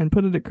 Yeah, and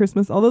put it at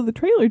Christmas. Although the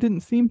trailer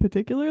didn't seem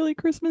particularly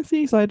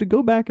Christmassy, so I had to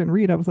go back and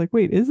read. I was like,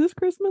 wait, is this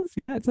Christmas?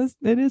 Yeah, it says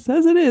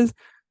it is.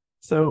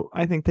 So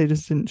I think they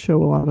just didn't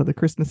show a lot of the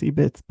Christmassy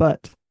bits.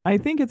 But I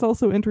think it's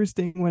also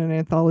interesting when an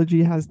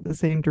anthology has the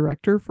same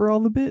director for all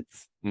the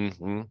bits.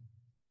 Mm-hmm.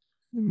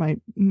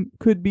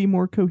 Could be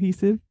more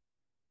cohesive.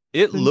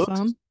 It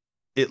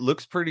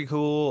looks pretty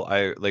cool.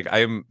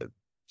 I'm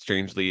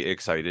strangely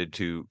excited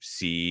to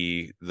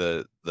see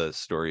the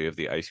story of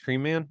the ice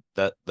cream man.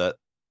 That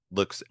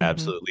looks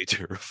absolutely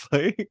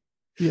terrifying.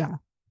 Yeah.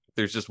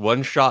 There's just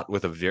one shot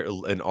with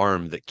an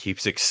arm that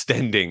keeps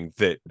extending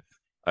that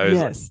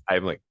I'm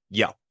like,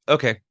 yeah,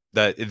 okay.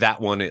 That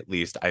one at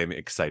least I am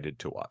excited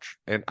to watch.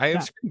 And I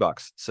have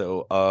Screenbox.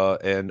 So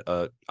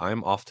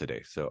I'm off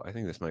today. So I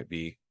think this might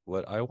be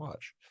what I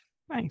watch.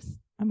 Nice.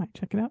 I might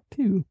check it out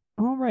too.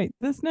 All right.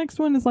 This next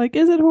one is like,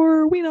 is it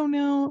horror? We don't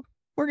know.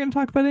 We're going to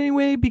talk about it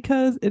anyway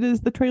because it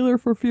is the trailer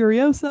for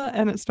Furiosa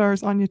and it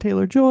stars Anya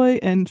Taylor-Joy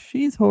and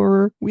she's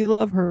horror. We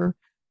love her.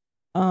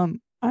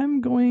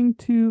 I'm going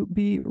to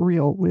be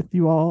real with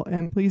you all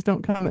and please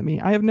don't come at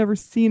me. I have never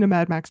seen a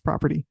Mad Max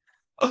property.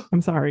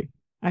 I'm sorry.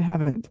 I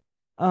haven't.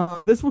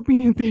 This will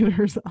be in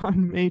theaters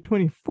on May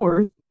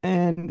 24th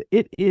and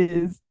it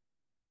is,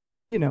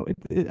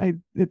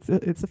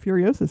 it's a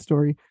Furiosa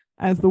story.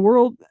 As the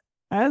world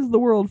As the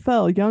world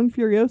fell, young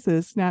Furiosa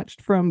is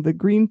snatched from the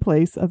green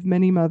place of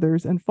many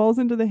mothers and falls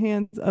into the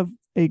hands of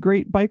a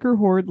great biker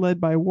horde led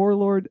by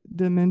warlord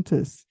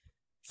Dementus.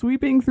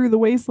 Sweeping through the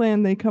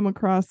wasteland, they come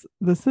across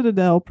the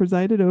Citadel,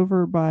 presided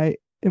over by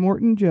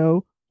Immortan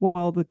Joe,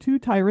 while the two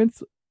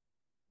tyrants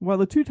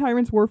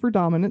war for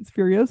dominance.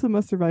 Furiosa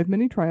must survive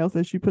many trials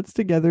as she puts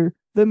together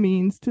the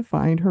means to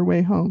find her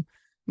way home.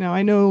 Now,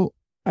 I know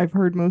I've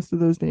heard most of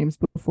those names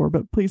before,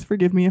 but please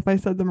forgive me if I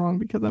said them wrong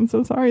because I'm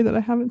so sorry that I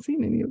haven't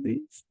seen any of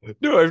these.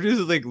 No, I'm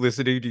just like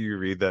listening to you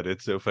read that.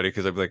 It's so funny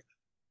because I'm like,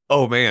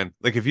 oh man,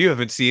 like if you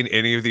haven't seen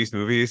any of these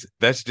movies,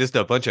 that's just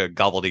a bunch of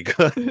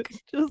gobbledygook.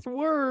 It's just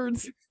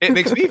words. It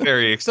makes me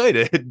very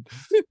excited.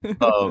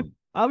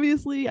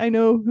 Obviously, I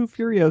know who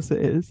Furiosa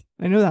is.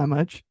 I know that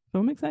much. So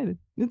I'm excited.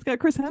 It's got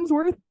Chris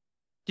Hemsworth.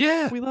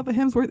 Yeah. We love a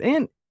Hemsworth.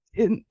 And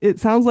it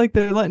sounds like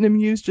they're letting him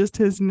use just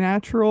his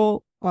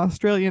natural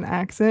Australian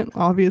accent,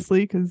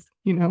 obviously, because,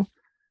 you know,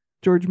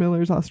 George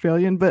Miller's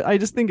Australian. But I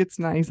just think it's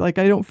nice. Like,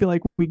 I don't feel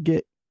like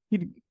he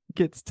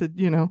gets to,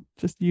 you know,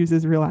 just use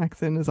his real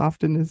accent as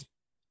often as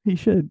he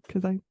should,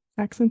 because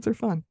accents are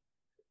fun.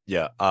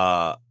 Yeah.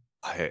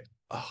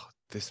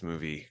 This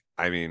movie,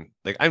 I mean,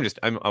 like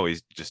I'm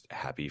always just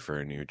happy for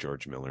a new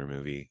George Miller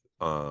movie.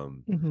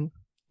 Even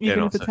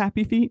if it's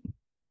Happy Feet.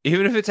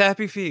 Even if it's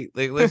Happy Feet,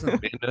 like listen, the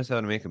man knows how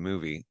to make a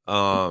movie.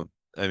 I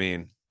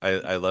mean,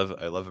 I love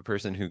a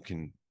person who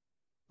can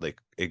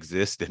like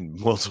exist in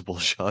multiple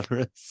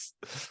genres.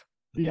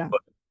 Yeah.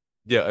 But,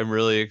 yeah, I'm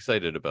really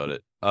excited about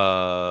it.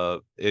 I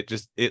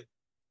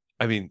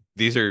mean,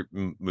 these are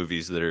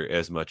movies that are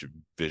as much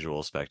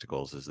visual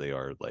spectacles as they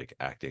are like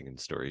acting and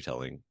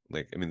storytelling.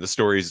 Like, I mean, the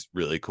story's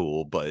really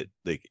cool, but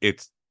like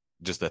it's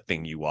just a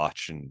thing you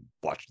watch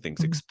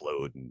things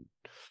explode. And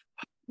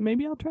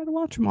maybe I'll try to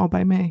watch them all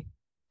by May.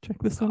 Check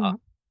this one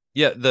out.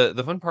 Yeah,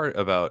 the fun part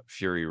about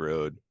Fury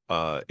Road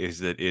is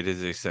that it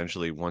is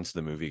essentially, once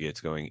the movie gets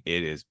going,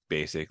 it is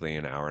basically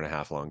an hour and a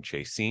half long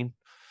chase scene.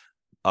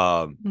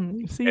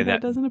 See, that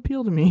doesn't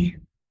appeal to me.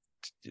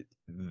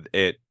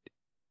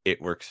 It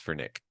works for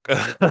Nick.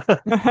 Like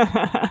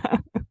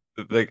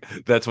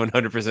that's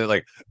 100%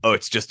 like, oh,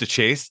 it's just a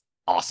chase.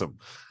 Awesome.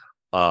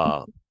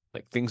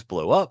 Like things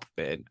blow up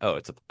and oh,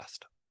 it's a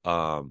blast.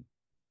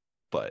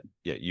 But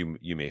yeah,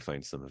 you may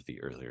find some of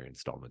the earlier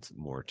installments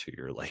more to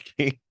your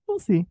liking. We'll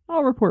see.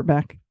 I'll report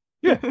back.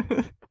 Yeah.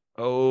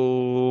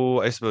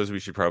 Oh, I suppose we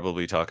should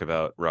probably talk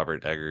about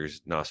Robert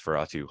Eggers'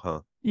 Nosferatu,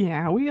 huh?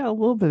 Yeah, we got a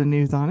little bit of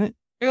news on it.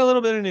 We got a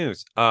little bit of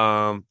news.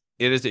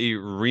 It is a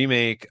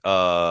remake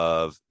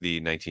of the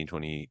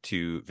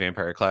 1922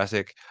 vampire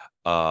classic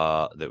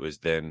that was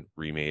then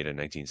remade in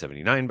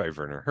 1979 by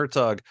Werner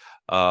Herzog.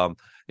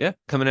 Yeah,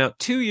 coming out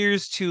 2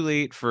 years too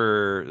late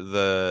for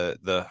the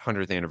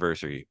 100th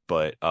anniversary,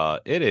 but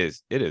it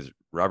is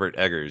Robert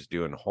Eggers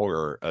doing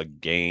horror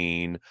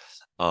again.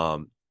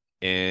 And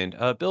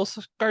Bill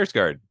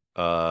Skarsgård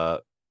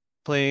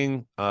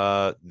playing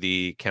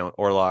the Count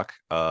Orlok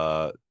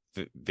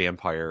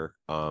vampire,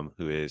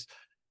 who is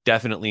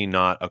definitely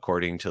not,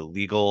 according to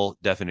legal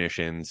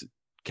definitions,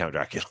 Count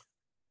Dracula.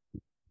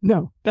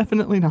 No,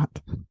 definitely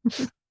not.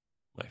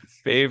 My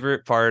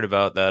favorite part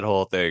about that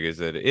whole thing is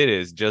that it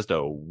is just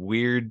a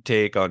weird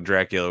take on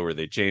Dracula where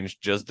they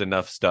changed just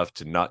enough stuff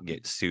to not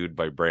get sued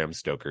by Bram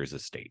Stoker's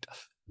estate.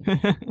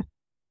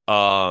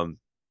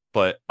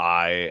 But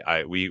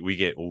we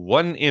get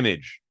one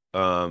image,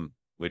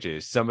 which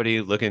is somebody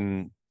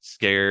looking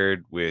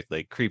scared with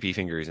like creepy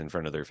fingers in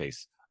front of their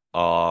face.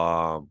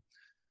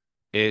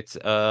 It's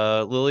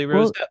Lily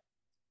Rose Depp.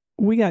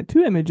 We got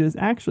two images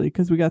actually,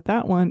 because we got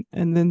that one,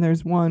 and then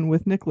there's one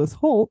with Nicholas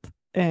Hoult,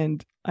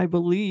 and I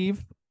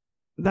believe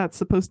that's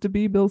supposed to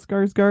be Bill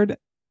Skarsgård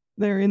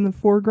there in the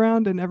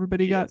foreground, and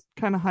everybody got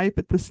kind of hype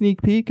at the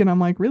sneak peek, and I'm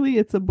like, really?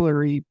 It's a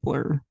blurry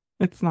blur.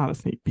 It's not a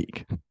sneak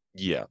peek.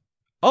 Yeah.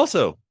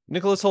 Also,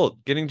 Nicholas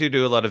Hoult getting to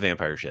do a lot of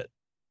vampire shit.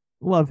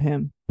 Love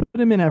him. Put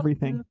him in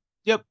everything.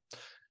 Yep.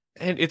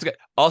 And it's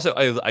also,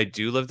 I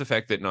do love the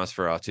fact that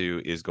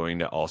Nosferatu is going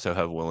to also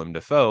have Willem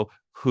Dafoe,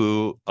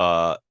 who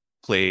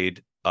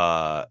played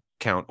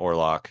Count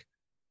Orlok,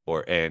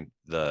 and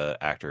the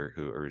actor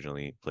who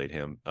originally played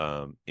him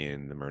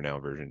in the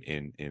Murnau version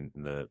in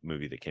the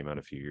movie that came out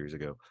a few years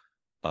ago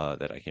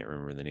that I can't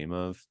remember the name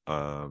of.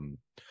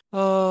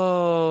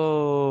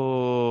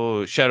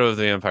 Shadow of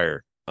the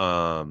Empire,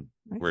 nice.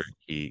 Where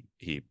he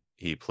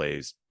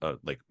plays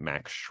like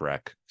Max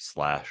Schreck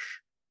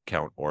 /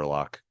 Count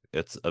Orlok.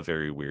 It's a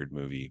very weird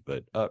movie,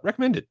 but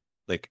recommend it.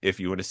 Like if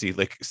you want to see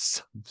like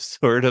some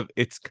sort of,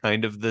 it's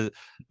kind of the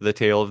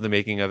tale of the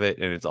making of it,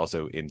 and it's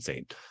also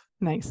insane.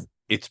 Nice.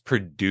 It's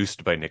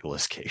produced by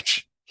Nicolas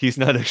Cage. He's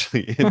not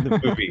actually in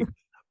the movie,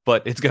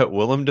 but it's got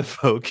Willem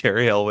Dafoe,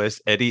 Cary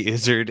Elwes, Eddie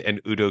Izzard,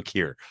 and Udo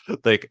Kier.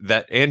 Like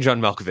that, and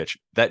John Malkovich.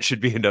 That should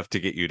be enough to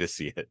get you to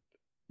see it.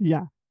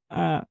 Yeah.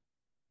 I'm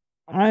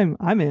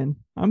in.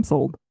 I'm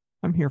sold.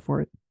 I'm here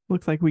for it.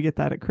 Looks like we get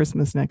that at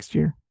Christmas next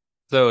year.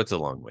 So it's a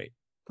long wait.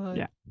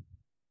 Yeah.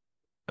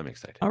 I'm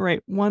excited. All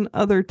right. One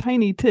other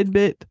tiny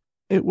tidbit.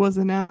 it was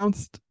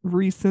announced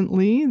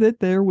recently that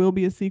there will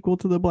be a sequel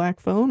to the Black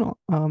Phone,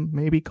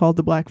 maybe called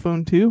the Black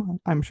Phone 2.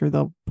 I'm sure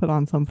they'll put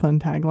on some fun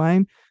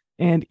tagline.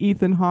 And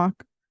Ethan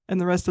Hawke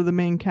and the rest of the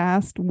main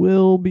cast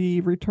will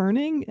be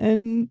returning,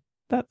 and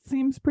that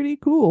seems pretty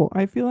cool.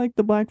 I feel like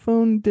the Black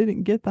Phone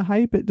didn't get the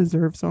hype it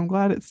deserved, so I'm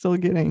glad it's still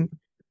getting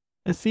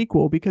a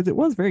sequel because it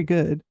was very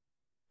good.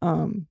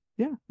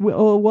 Yeah.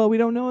 Well, we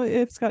don't know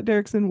if Scott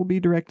Derrickson will be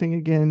directing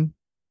again,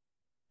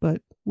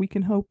 but we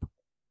can hope.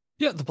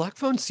 Yeah, the Black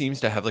Phone seems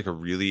to have like a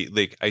really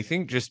like I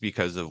think just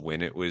because of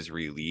when it was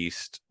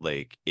released,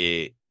 like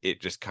it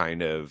just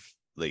kind of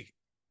like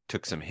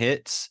took some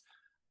hits.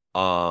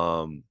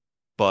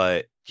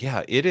 But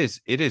yeah, it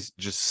is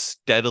just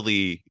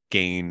steadily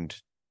gained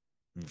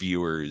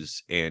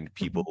viewers and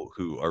people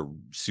who are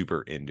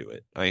super into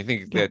it. I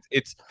think Yeah.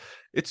 that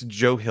it's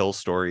Joe Hill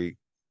story.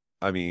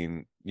 I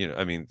mean,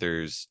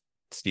 there's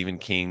Stephen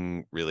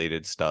King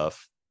related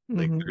stuff.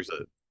 Like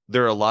Mhm.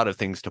 there are a lot of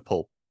things to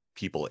pull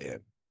people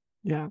in.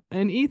 Yeah.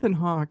 And Ethan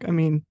Hawke, I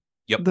mean,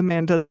 Yep. the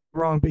man does it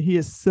wrong, but he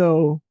is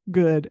so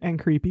good and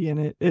creepy in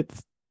it.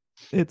 It's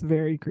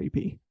very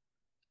creepy.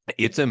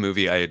 It's a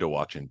movie I had to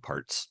watch in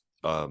parts.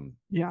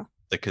 Yeah.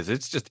 Because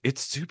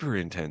it's super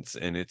intense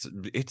and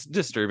it's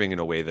disturbing in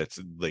a way that's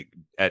like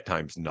at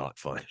times not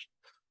fun.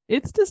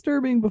 It's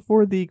disturbing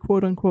before the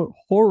quote unquote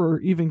horror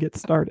even gets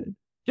started.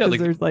 Yeah, Because like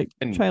there's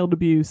like child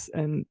abuse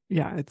and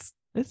yeah, it's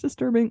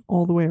disturbing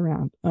all the way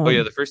around. oh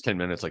yeah, the first 10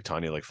 minutes like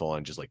Tanya like full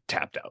on just like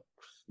tapped out.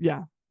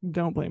 Yeah,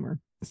 don't blame her.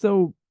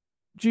 So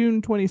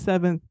June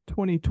 27th,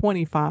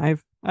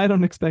 2025. I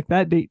don't expect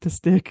that date to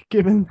stick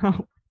given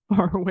how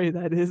far away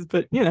that is,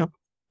 but get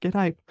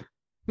hype.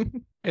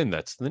 And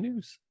that's the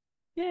news.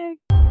 Yay.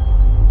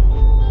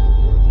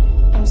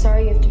 I'm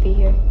sorry you have to be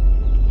here.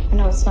 I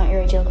know it's not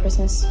your ideal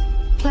Christmas.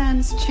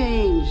 Plans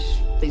change.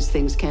 These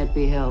things can't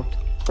be helped.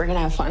 We're gonna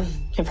have fun,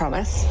 I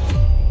promise.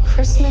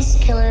 Christmas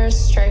killers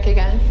strike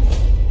again.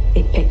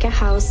 They pick a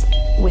house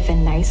with a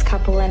nice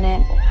couple in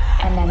it,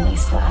 and then they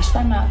slash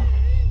them up.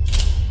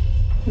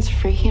 It's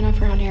freaky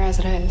enough around here as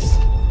it is.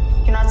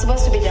 You're not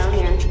supposed to be down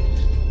here.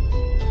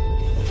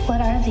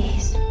 What are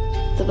these?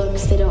 The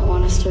books they don't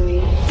want us to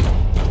read.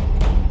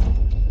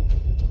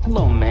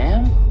 Hello,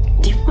 ma'am.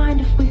 Do you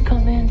mind if we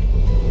come in?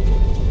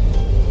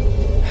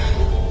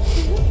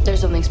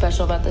 There's something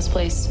special about this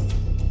place.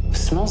 It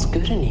smells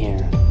good in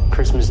here.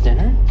 Christmas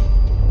dinner?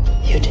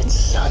 You did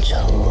such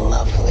a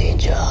lovely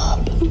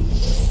job.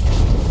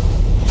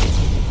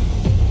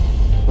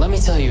 Let me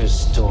tell you a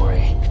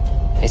story.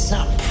 It's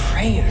not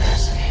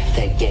prayers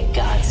that get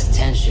God's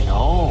attention.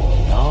 Oh,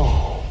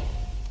 no.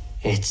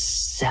 It's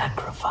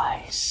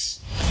sacrifice.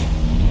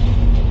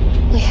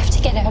 We have to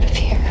get out of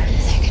here.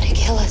 They're gonna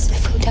kill us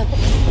if we don't.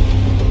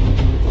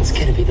 It's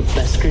gonna be the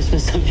best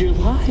Christmas of your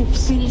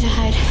lives. We need to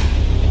hide.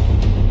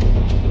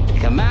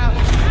 Come out.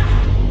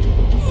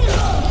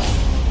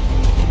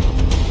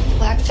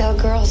 Black veil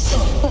girls,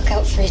 look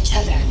out for each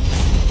other.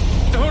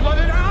 Don't let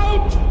it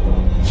out!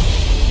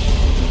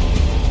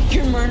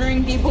 You're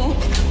murdering people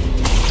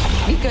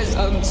because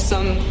of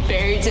some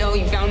fairy tale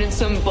you found in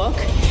some book?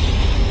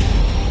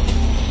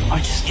 We're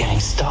just getting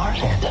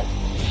started.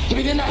 Give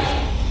me the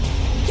knife!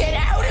 Get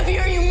out of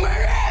here, you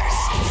murderers!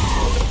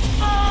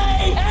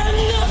 I am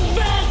the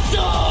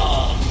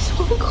vessel!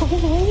 So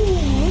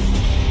cold.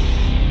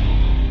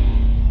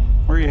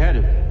 Where are you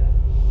headed?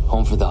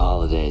 Home for the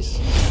holidays.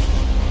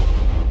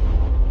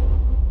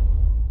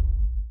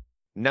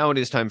 Now it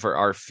is time for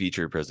our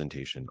feature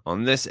presentation.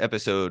 On this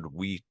episode,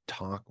 we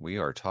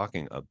are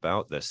talking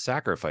about the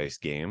Sacrifice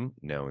game,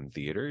 now in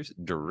theaters,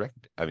 now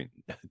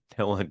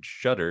on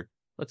Shudder.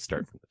 Let's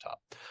start from the top.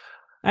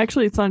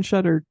 Actually, it's on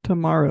Shudder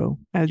tomorrow.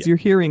 As you're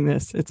hearing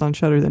this, it's on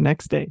Shudder the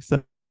next day.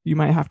 So you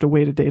might have to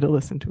wait a day to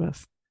listen to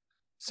us.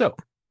 So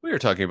we are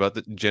talking about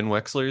Jen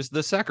Wexler's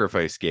The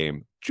Sacrifice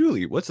Game.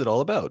 Julie, what's it all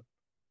about?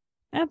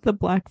 At the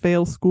Black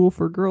Veil School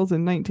for Girls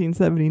in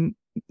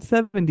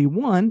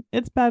 1971,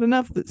 it's bad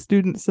enough that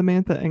students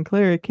Samantha and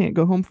Clara can't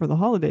go home for the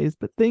holidays,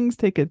 but things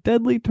take a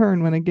deadly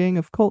turn when a gang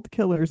of cult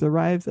killers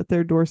arrives at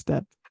their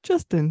doorstep,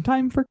 just in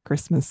time for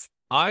Christmas.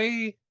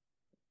 I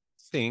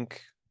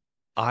think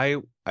I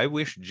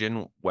wish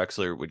Jen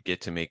Wexler would get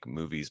to make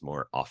movies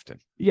more often.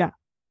 Yeah.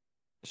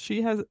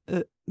 She has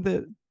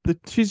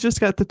she's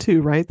just got the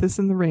two, right? This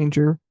and The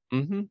Ranger.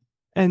 Mm-hmm.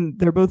 And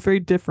they're both very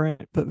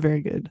different, but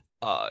very good.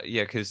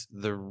 Yeah, because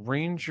The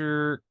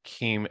Ranger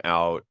came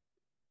out,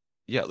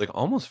 like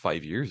almost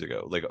 5 years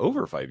ago, like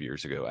over 5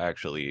 years ago,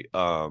 actually,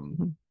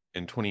 in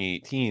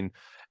 2018.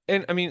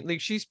 And I mean, like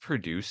she's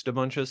produced a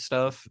bunch of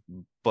stuff,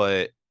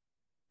 but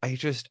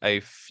I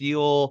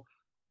feel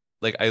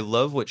like I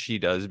love what she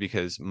does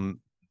because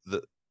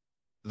the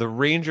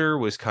Ranger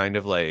was kind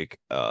of like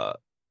a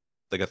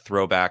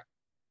throwback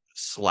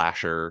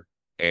slasher,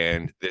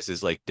 and this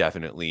is like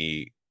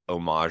definitely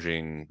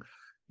homaging,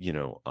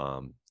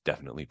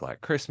 definitely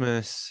Black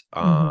Christmas,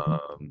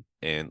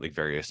 and like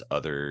various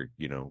other,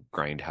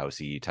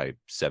 grindhousey type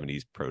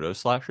 70s proto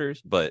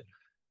slashers. But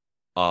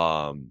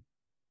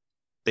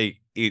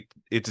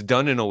it's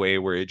done in a way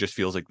where it just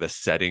feels like the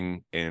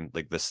setting and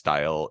like the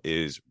style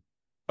is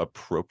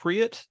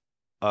appropriate,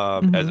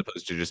 as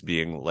opposed to just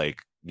being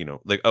like,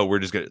 like, oh, we're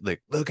just gonna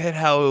like look at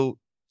how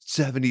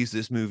 70s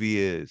this movie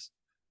is.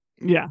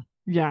 Yeah.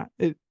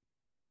 It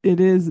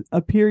is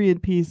a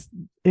period piece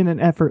in an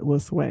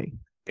effortless way.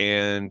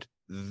 And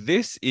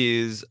this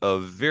is a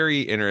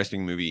very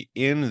interesting movie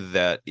in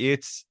that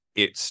it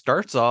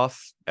starts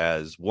off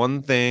as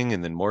one thing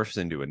and then morphs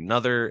into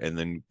another and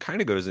then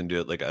kind of goes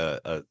into like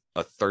a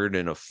third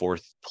and a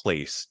fourth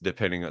place,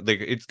 depending on,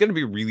 like, it's going to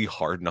be really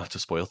hard not to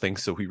spoil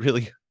things. So we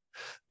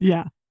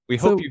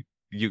hope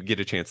you get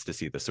a chance to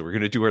see this. So we're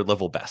going to do our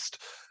level best.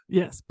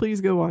 Yes,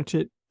 please go watch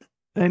it.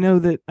 I know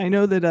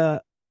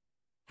that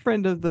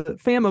friend of the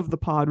fam of the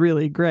pod,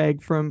 really,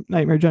 Greg from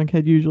Nightmare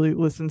Junkhead, usually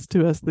listens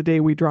to us the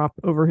day we drop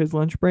over his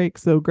lunch break.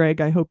 So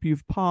Greg, I hope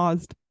you've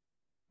paused,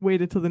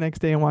 waited till the next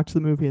day and watch the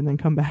movie and then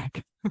come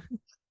back.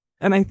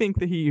 And I think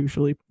that he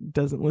usually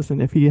doesn't listen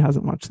if he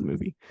hasn't watched the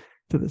movie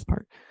to this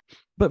part.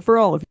 But for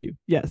all of you,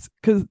 yes,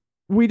 because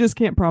we just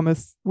can't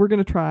promise. We're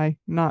going to try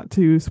not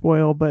to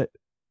spoil, but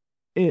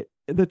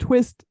the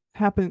twist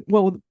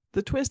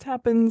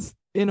happens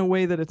in a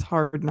way that it's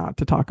hard not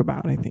to talk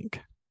about, I think.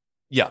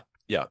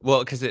 Yeah, well,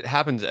 because it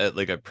happens at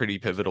like a pretty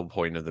pivotal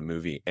point of the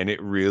movie, and it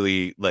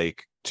really,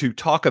 like, to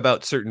talk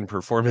about certain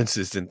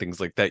performances and things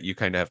like that, you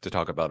kind of have to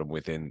talk about them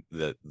within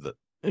the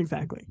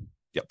exactly.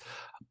 Yep.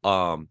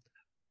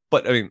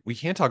 But I mean, we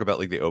can't talk about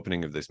like the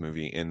opening of this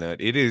movie in that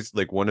it is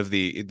like one of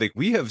the, like,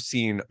 we have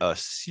seen a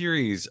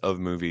series of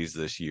movies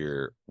this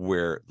year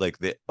where like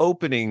the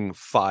opening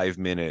 5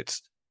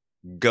 minutes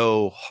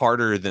go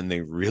harder than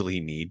they really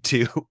need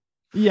to.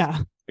 Yeah.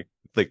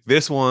 Like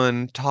this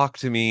one, Talk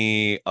to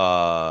Me,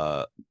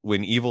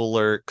 When Evil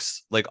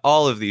Lurks, like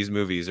all of these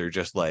movies are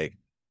just like,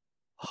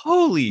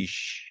 holy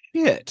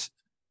shit.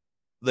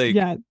 Like,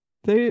 yeah,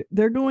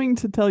 they're going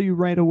to tell you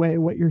right away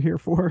what you're here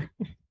for.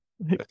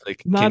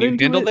 like, not can you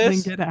into handle it,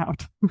 this? Then get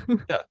out.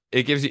 Yeah,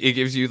 it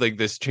gives you like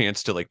this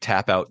chance to like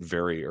tap out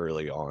very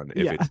early on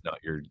if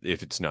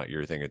it's not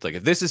your thing. It's like,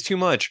 if this is too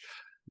much,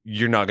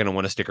 you're not going to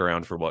want to stick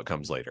around for what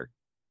comes later.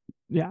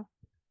 Yeah.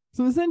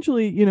 So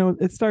essentially,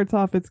 it starts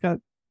off, it's got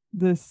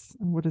this,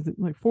 what is it,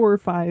 like 4 or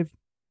 5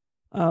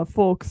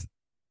 folks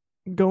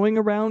going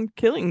around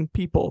killing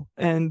people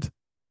and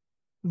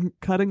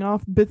cutting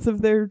off bits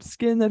of their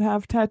skin that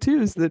have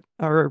tattoos that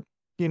are,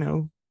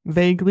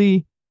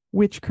 vaguely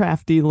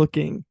witchcrafty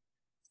looking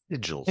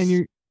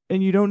sigils,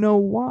 and you don't know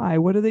why.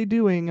 What are they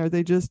doing? Are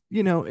they just,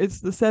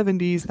 it's the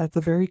 70s, that's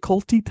a very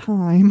culty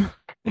time.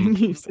 And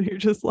so you're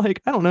just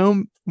like, I don't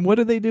know, what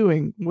are they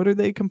doing? What are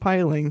they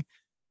compiling?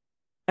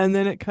 And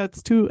then it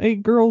cuts to a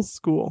girls'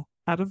 school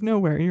out of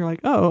nowhere. And you're like,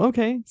 oh,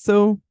 okay.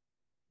 So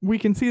we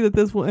can see that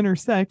this will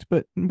intersect,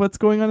 but what's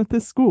going on at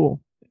this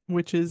school?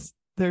 Which is,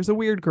 there's a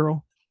weird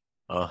girl.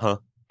 Uh-huh.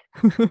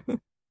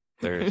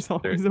 There's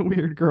always a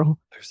weird girl.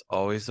 There's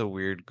always a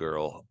weird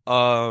girl.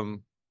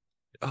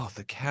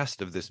 The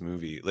cast of this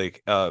movie,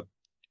 like,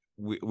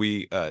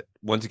 we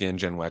once again,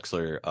 Jen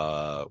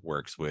Wexler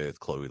works with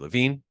Chloe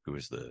Levine, who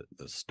is the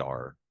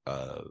star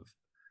of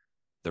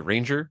The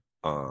Ranger.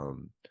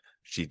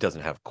 She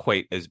doesn't have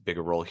quite as big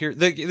a role here.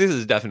 This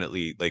is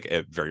definitely like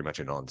very much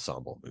an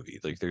ensemble movie.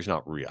 Like, there's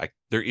not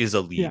there is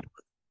a lead,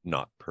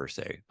 not per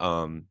se.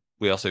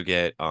 We also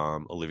get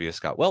Olivia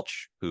Scott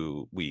Welch,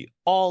 who we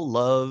all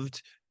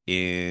loved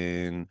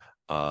in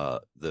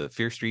the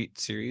Fear Street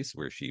series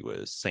where she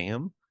was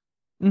Sam.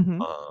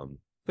 But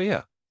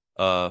yeah,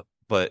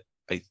 but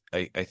I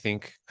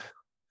think,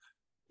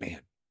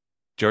 man,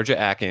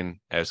 Georgia Akin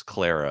as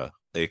Clara,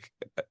 like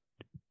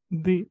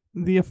the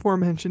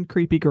aforementioned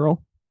creepy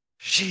girl.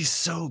 She's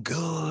so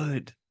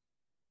good.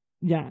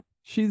 Yeah,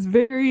 she's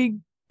very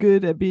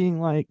good at being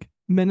like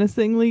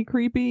menacingly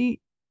creepy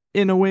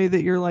in a way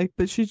that you're like,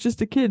 but she's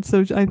just a kid,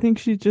 so I think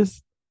she's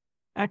just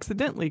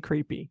accidentally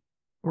creepy.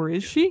 Or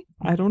is she?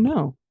 I don't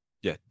know.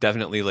 Yeah,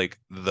 definitely like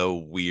the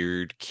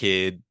weird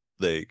kid.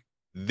 Like,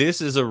 this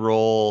is a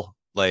role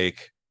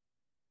like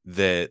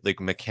that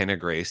like McKenna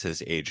Grace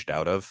has aged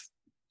out of.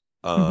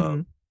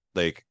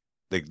 Like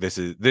this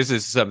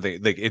is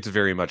something like, it's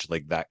very much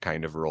like that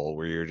kind of role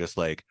where you're just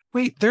like,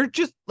 wait, they're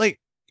just like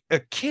a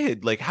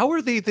kid. Like, how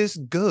are they this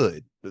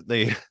good?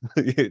 They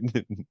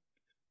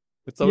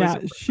it's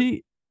always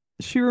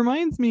she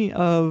reminds me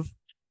of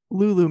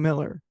Lulu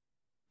Miller.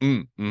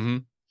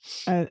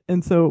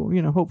 And so,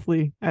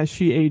 hopefully as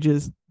she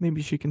ages,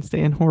 maybe she can stay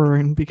in horror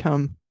and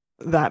become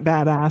that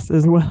badass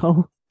as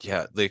well.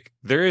 Yeah, like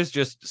there is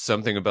just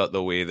something about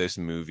the way this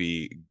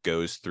movie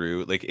goes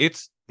through. Like,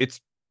 it's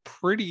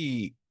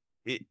pretty,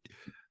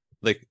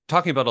 like,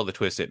 talking about all the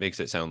twists, it makes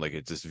it sound like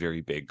it's this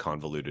very big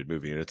convoluted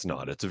movie, and it's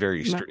not. It's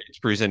it's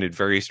presented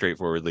very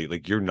straightforwardly.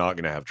 Like, you're not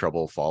going to have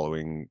trouble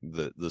following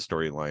the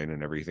storyline,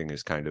 and everything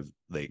is kind of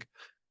like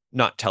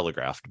not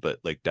telegraphed, but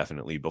like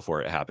definitely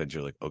before it happens,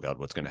 you're like, oh god,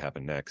 what's going to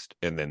happen next?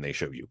 And then they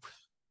show you.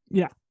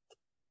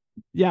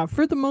 Yeah,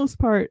 for the most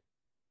part,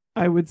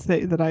 I would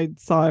say that I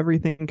saw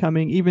everything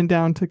coming, even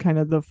down to kind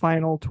of the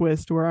final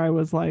twist where I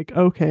was like,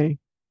 okay,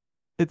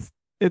 it's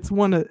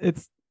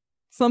it's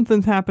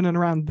something's happening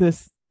around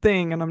this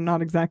thing, and I'm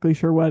not exactly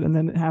sure what, and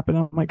then it happened.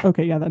 I'm like,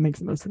 okay, yeah, that makes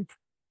the most sense.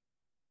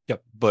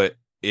 Yep, but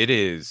it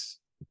is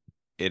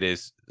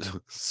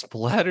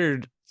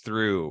splattered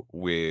through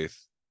with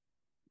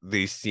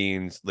these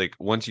scenes. Like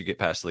once you get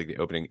past like the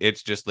opening,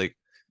 it's just like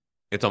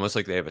it's almost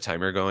like they have a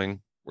timer going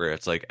where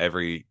it's like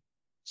every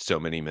so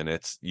many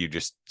minutes you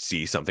just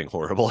see something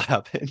horrible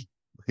happen.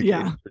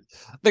 Yeah.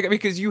 Like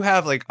because you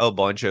have like a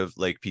bunch of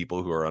like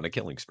people who are on a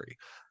killing spree.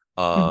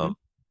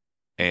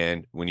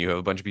 And when you have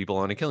a bunch of people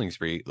on a killing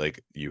spree,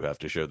 like you have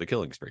to show the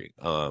killing spree.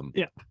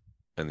 Yeah.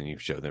 And then you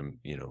show them,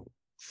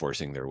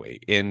 forcing their way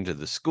into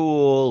the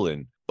school,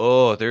 and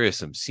oh, there is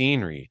some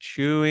scenery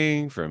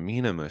chewing from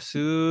Mina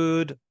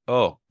Masood.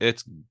 Oh,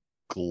 it's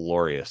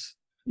glorious.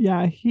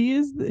 Yeah,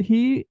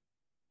 he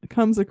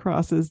comes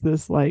across as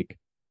this, like,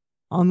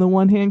 on the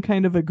one hand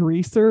kind of a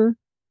greaser,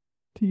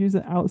 to use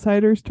an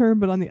outsider's term,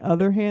 but on the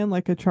other hand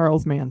like a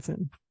Charles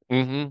Manson.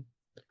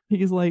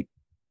 He's like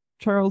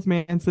Charles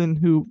Manson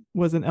who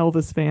was an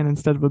Elvis fan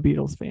instead of a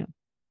Beatles fan.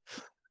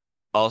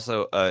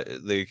 Also,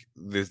 like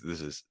this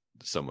is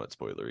somewhat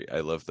spoilery.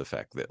 I love the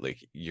fact that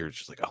like you're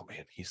just like, oh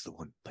man, he's the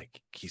one,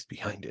 like he's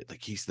behind it,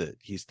 like he's the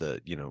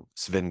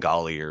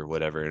Svengali or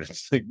whatever, and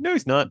it's like, no,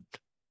 he's not.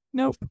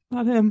 Nope,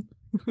 not him.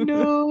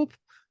 Nope.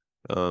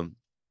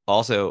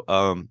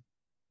 Also,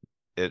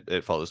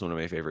 it follows one of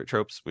my favorite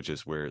tropes, which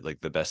is where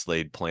like the best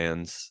laid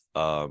plans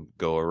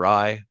go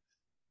awry.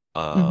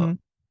 And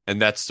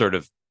that's sort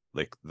of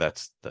like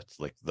that's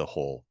like the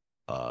whole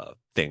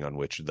thing on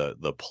which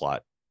the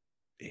plot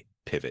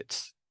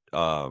pivots,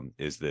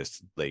 is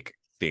this like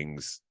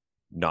things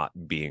not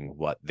being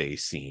what they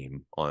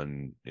seem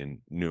in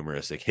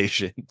numerous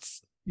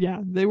occasions. Yeah,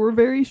 they were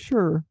very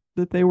sure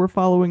that they were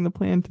following the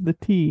plan to the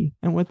T,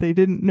 and what they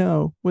didn't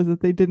know was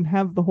that they didn't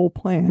have the whole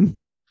plan.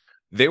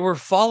 They were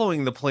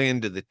following the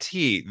plan to the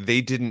T.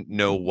 They didn't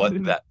know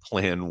what that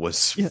plan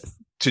was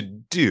to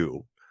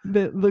do.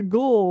 The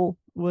goal,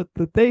 what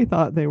that they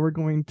thought they were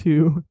going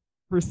to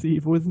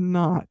receive, was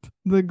not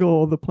the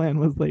goal the plan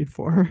was laid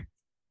for.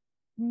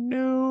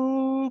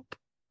 Nope.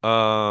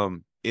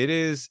 It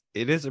is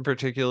a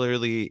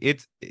particularly,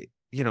 it's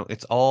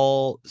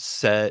all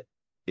set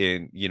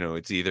in,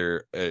 it's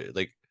either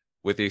like,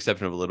 with the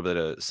exception of a little bit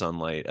of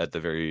sunlight at the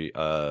very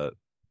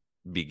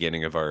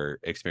beginning of our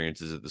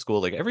experiences at the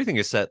school, like everything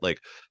is set like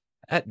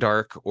at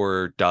dark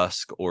or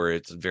dusk, or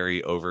it's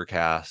very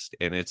overcast,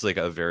 and it's like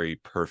a very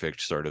perfect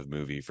sort of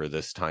movie for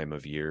this time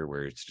of year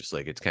where it's just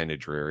like it's kind of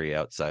dreary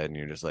outside, and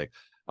you're just like,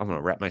 I'm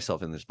gonna wrap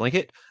myself in this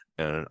blanket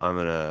and I'm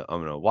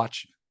gonna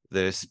watch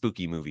this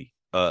spooky movie,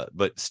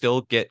 but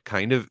still get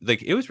kind of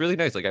like, it was really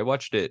nice. Like I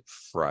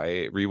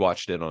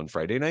rewatched it on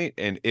Friday night,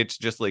 and it's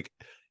just like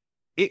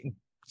it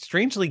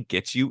strangely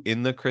gets you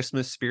in the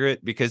Christmas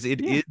spirit because it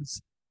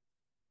is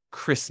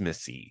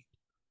Christmassy.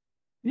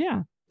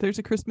 Yeah, there's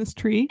a Christmas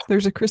tree,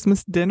 there's a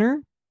Christmas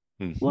dinner.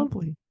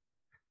 Lovely.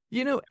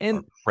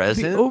 And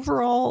the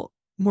overall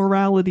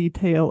morality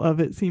tale of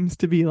it seems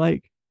to be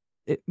like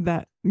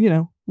that,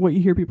 what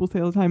you hear people say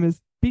all the time is,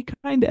 be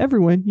kind to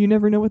everyone, you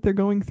never know what they're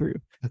going through.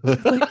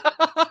 Like,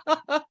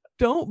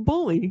 don't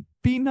bully,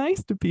 be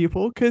nice to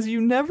people, because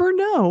you never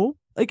know.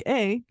 Like,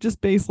 A,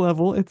 just base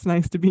level, it's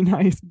nice to be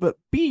nice, but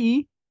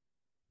B,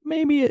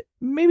 maybe it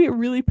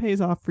really pays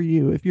off for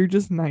you if you're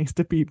just nice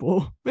to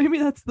people. Maybe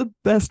that's the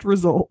best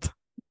result.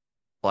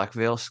 Black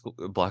Veil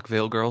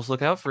girls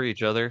look out for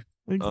each other.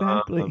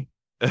 Exactly.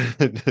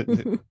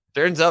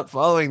 Turns out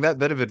following that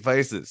bit of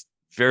advice is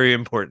very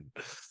important.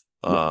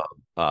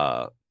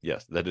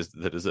 Yes, that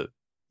is a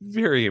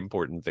very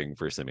important thing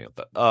for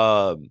Samantha.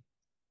 Also,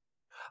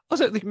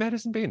 like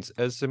Madison Baines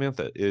as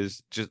Samantha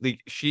is just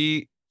like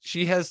she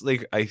has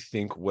like, I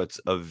think,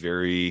 what's a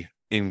very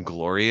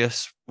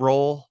inglorious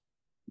role.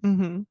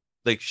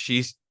 Like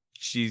she's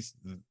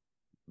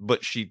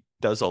but she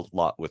does a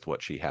lot with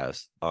what she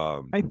has.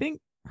 I think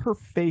her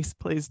face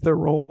plays the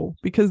role,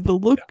 because the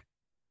look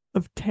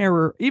of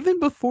terror,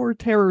 even before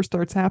terror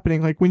starts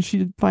happening, like when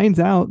she finds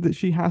out that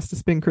she has to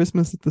spend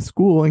Christmas at the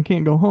school and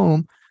can't go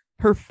home,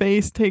 her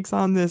face takes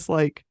on this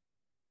like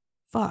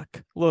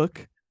fuck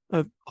look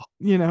of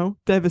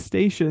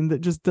devastation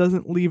that just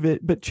doesn't leave it,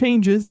 but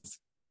changes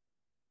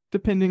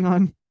depending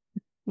on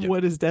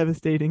what is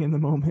devastating in the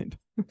moment.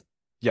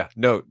 Yeah,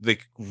 no,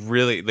 like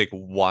really, like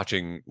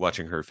watching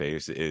her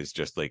face is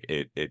just like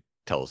it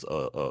tells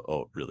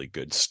a really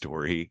good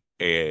story.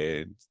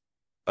 And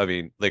I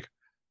mean, like,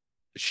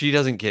 she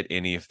doesn't get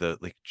any of the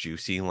like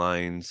juicy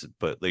lines,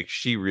 but like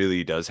she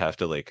really does have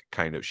to like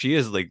she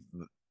is like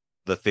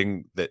the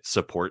thing that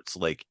supports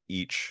like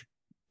each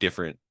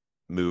different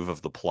move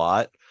of the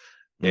plot.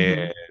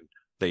 And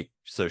like,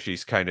 so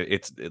she's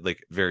it's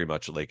like very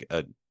much like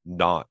a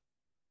not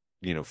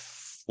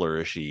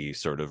flourishy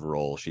sort of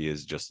role. She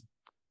is just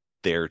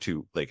there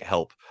to like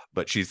help,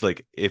 but she's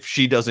like, if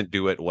she doesn't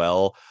do it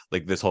well,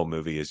 like this whole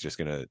movie is just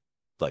gonna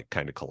like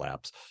kind of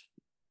collapse.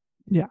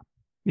 Yeah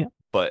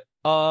But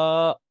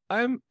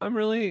I'm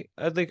really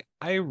like,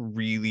 I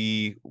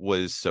really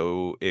was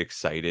so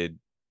excited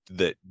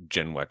that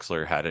Jen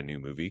Wexler had a new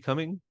movie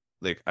coming.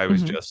 Like I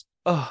was Mhm. just,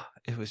 oh,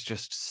 it was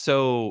just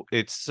so,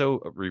 it's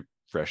so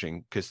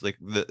refreshing because like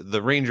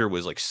the Ranger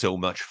was like so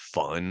much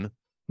fun.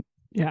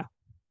 Yeah,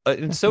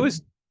 And so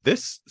is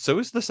definitely. so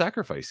is the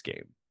Sacrifice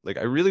Game. Like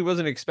I really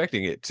wasn't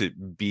expecting it to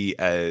be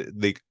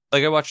like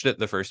I watched it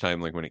the first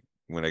time like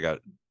when I got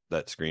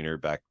that screener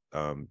back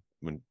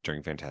when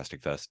during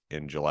Fantastic Fest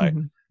in July,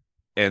 Mhm.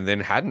 and then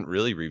hadn't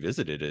really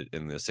revisited it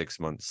in the 6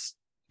 months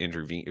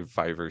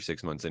 5 or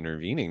 6 months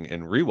intervening,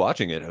 and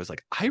rewatching it I was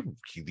like, I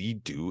really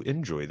do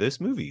enjoy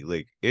this movie,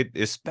 like it,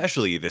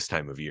 especially this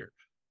time of year.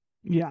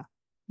 Yeah.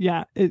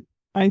 Yeah,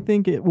 I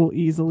think it will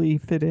easily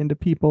fit into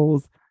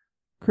people's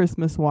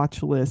Christmas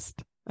watch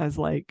list as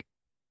like,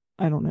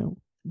 I don't know,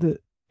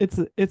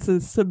 it's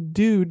a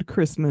subdued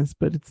Christmas,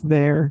 but it's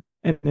there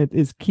and it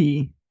is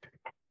key.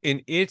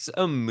 And it's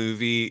a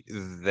movie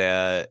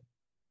that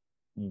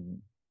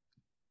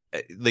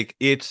like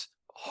it's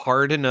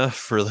hard enough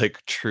for like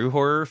true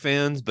horror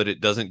fans, but it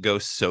doesn't go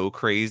so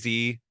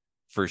crazy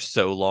for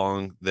so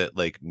long that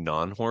like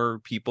non-horror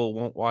people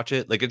won't watch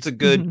it. Like Mhm.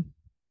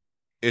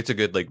 it's a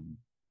good like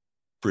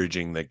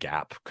bridging the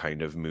gap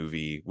kind of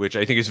movie, which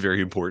I think is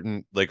very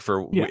important like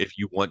for Yeah. if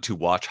you want to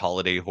watch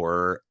holiday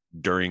horror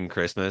during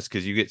Christmas,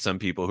 because you get some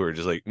people who are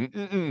just like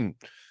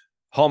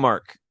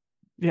Hallmark.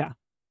 Yeah.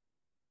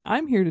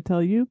 I'm here to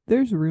tell you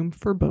there's room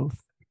for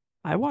both.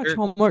 I watch There-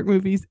 Hallmark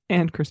movies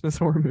and Christmas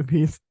horror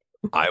movies.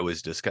 I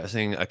was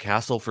discussing A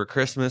Castle for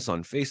Christmas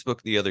on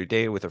Facebook the other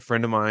day with a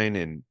friend of mine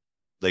and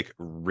like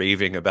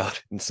raving about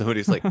it. And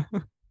somebody's like,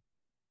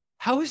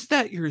 how is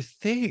that your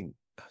thing?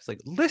 I was like,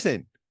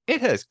 listen,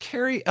 it has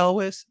Carrie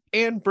Elwes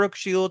and Brooke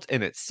Shields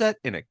and it's set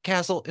in a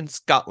castle in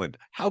Scotland.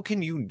 How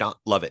can you not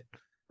love it?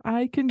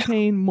 I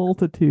contain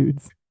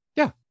multitudes.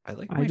 Yeah, I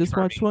like I my just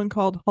watched charming. one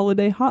called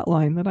Holiday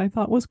Hotline that I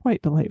thought was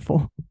quite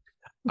delightful.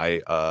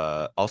 I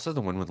also the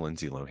one with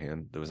Lindsay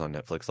Lohan that was on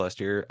Netflix last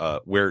year,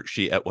 where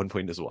she at one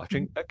point is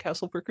watching A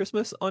Castle for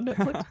Christmas on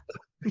Netflix.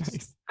 It's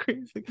Nice.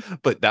 crazy.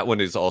 But that one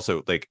is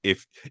also like,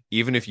 if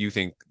even if you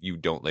think you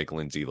don't like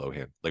Lindsay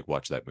Lohan, like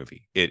watch that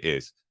movie. It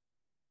is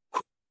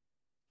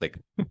like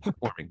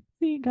warming.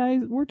 See,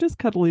 guys, we're just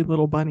cuddly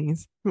little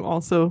bunnies who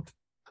also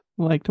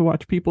like to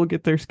watch people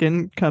get their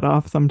skin cut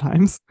off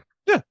sometimes.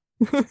 Yeah.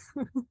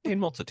 In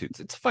multitudes.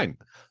 It's fine.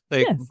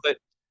 Like, Yes. but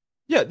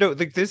yeah, no,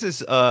 like this is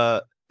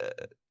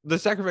the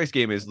Sacrifice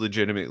Game is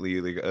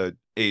legitimately like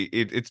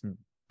it's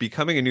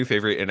becoming a new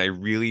favorite, and I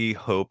really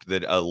hope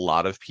that a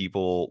lot of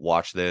people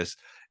watch this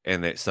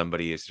and that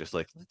somebody is just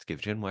like, let's give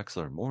Jen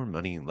Wexler more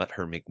money and let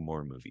her make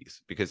more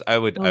movies, because I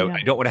would Oh, I, yeah.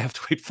 I don't want to have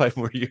to wait 5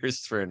 more years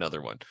for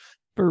another one.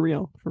 For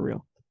real. For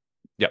real.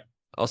 Yeah.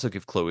 Also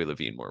give Chloe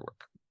Levine more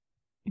work.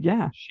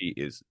 Yeah. She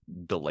is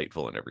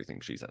delightful in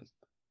everything she's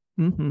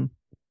in. Mm-hmm.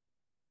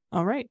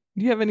 All right.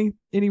 Do you have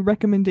any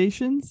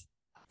recommendations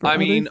for I other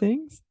mean,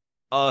 things?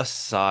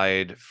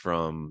 aside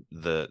from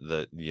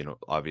the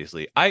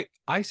obviously I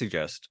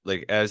suggest,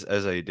 like as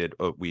I did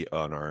we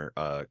on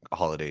our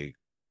holiday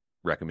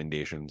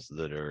recommendations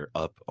that are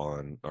up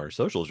on our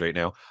socials right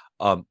now,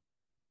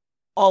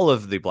 all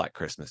of the Black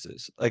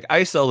Christmases, like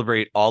I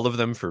celebrate all of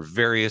them for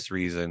various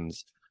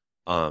reasons,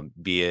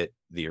 be it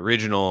the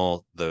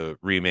original, the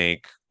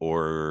remake,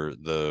 or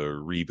the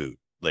reboot.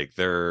 Like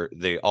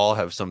they all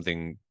have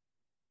something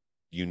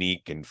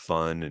unique and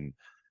fun and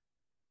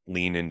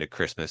lean into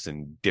Christmas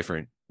in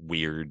different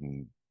weird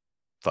and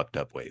fucked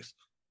up ways.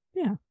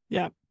 Yeah.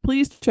 Yeah.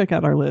 Please check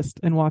out our list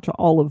and watch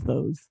all of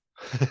those,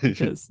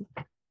 because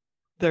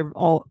they're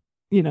all,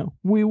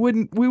 we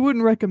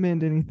wouldn't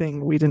recommend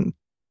anything we didn't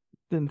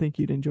think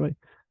you'd enjoy.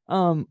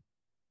 I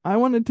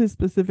wanted to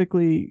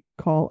specifically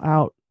call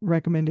out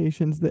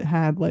recommendations that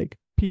had like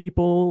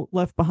people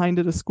left behind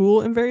at a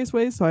school in various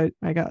ways. So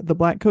I got The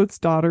Black Coat's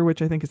Daughter,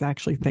 which I think is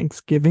actually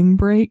Thanksgiving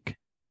break.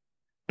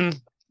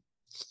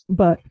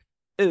 But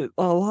a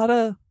lot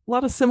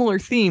of similar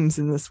themes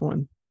in this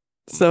one.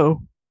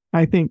 So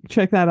I think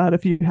check that out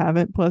if you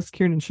haven't. Plus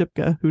Kiernan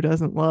Shipka, who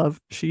doesn't love,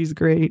 she's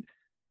great.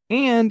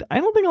 And I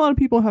don't think a lot of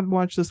people have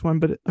watched this one,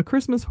 but A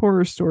Christmas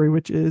Horror Story,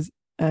 which is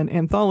an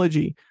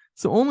anthology.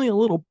 So only a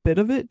little bit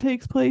of it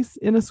takes place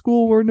in a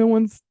school where no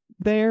one's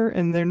there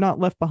and they're not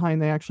left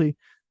behind. They actually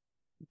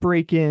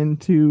break in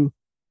to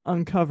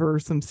uncover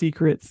some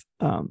secrets.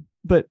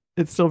 But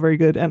it's still very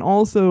good. And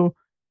also,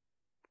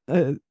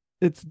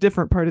 it's a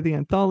different part of the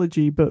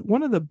anthology, but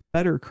one of the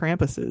better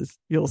Krampuses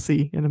you'll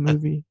see in a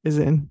movie is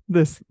in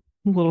this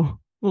little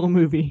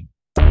movie.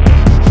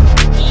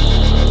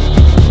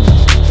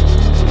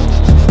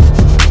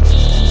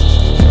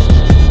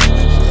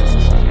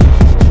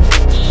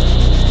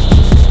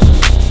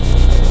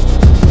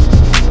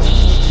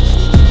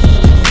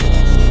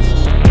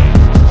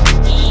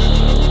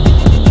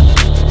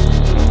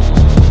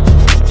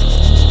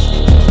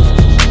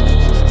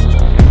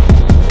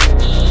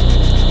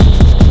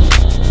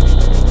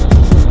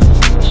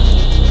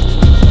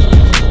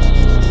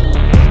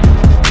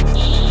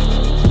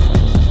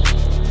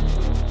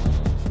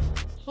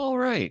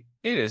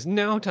 It is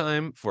now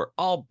time for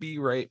I'll Be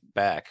Right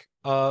Back.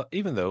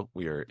 Even though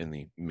we are in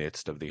the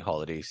midst of the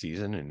holiday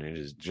season and it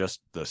is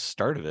just the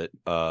start of it,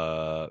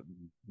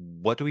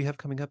 what do we have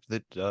coming up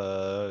that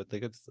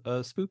like it's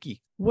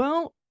spooky?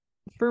 Well,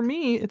 for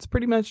me, it's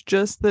pretty much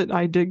just that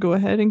I did go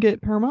ahead and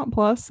get Paramount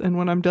Plus, and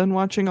when I'm done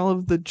watching all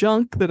of the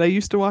junk that I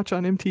used to watch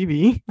on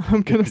MTV,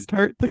 I'm gonna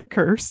start The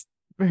Curse.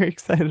 Very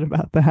excited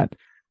about that.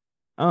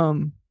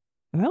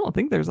 I don't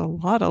think there's a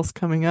lot else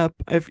coming up.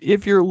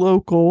 If you're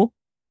local,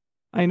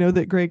 I know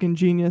that Greg and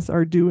Genius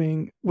are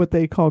doing what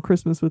they call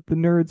Christmas with the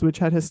Nerds, which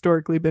had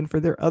historically been for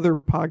their other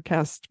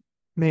podcast,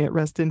 may it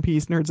rest in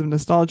peace, Nerds of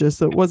Nostalgia.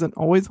 So it wasn't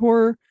always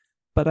horror,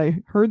 but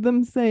I heard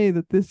them say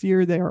that this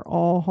year they are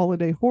all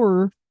holiday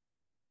horror.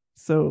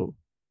 So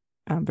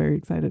I'm very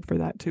excited for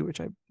that too, which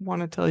I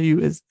want to tell you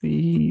is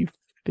the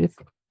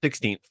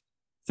 16th.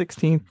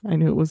 I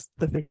knew it was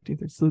the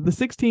 15th. So the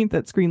 16th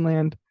at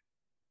Screenland.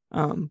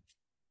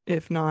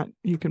 If not,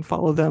 you can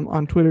follow them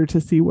on Twitter to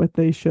see what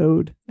they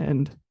showed,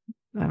 and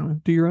I don't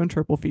know, do your own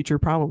triple feature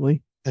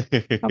probably. How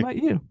about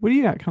you? What do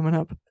you got coming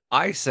up?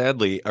 I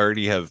sadly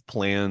already have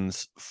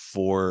plans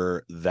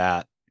for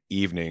that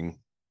evening.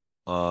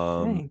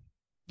 Dang.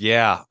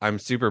 Yeah, I'm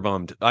super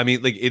bummed. I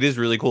mean, like, it is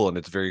really cool and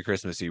it's very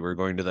Christmassy. We're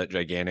going to that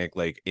gigantic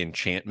like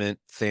enchantment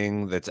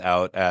thing that's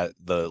out at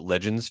the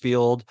Legends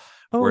Field,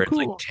 where it's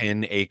like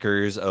 10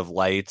 acres of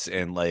lights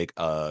and like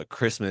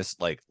Christmas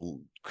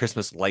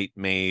light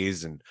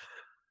maze and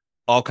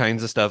all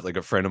kinds of stuff. Like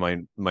a friend of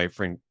mine, my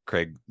friend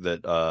Craig,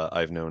 that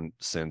I've known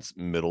since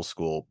middle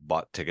school,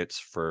 bought tickets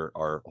for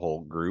our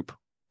whole group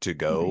to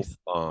go. Nice.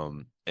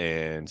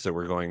 And so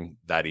we're going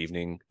that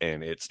evening,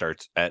 and it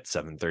starts at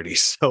 7:30.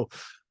 So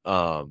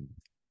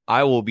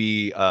I will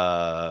be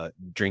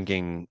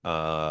drinking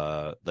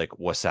like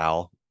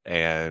wassail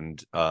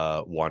and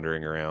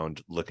wandering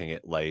around looking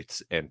at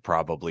lights and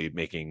probably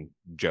making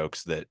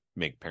jokes that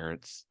make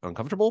parents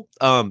uncomfortable.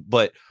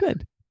 But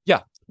good.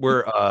 Yeah,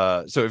 we're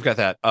so we've got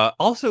that.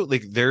 Also,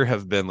 like, there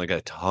have been like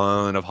a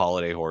ton of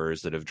holiday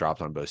horrors that have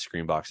dropped on both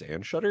Screenbox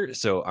and Shudder.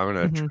 So I'm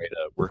gonna try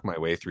to work my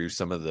way through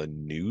some of the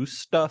new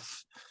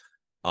stuff.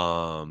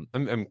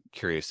 I'm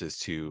curious as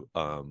to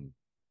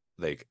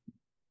like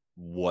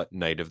what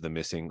Night of the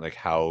Missing, like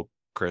how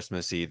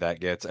Christmassy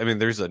that gets. I mean,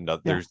 there's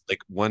like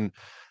one,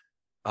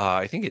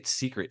 I think it's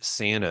Secret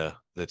Santa,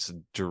 that's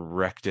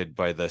directed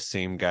by the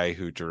same guy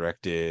who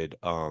directed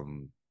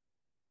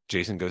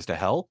Jason Goes to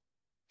Hell.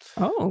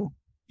 Oh,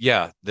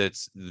 yeah,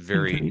 that's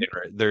very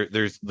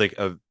there's like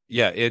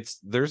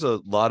there's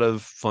a lot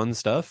of fun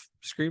stuff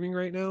screaming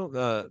right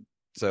now.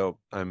 So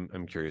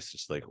I'm curious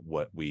just like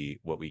what we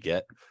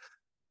get.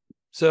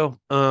 So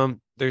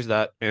there's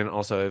that, and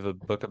also I have a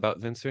book about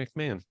Vince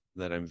McMahon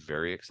that I'm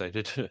very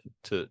excited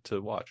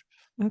to watch.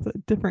 That's a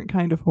different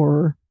kind of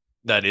horror.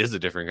 That is a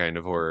different kind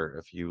of horror.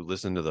 If you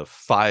listen to the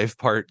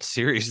 5-part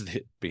series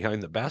that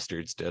Behind the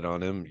Bastards did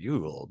on him, you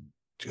will,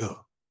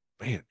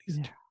 man.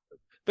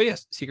 But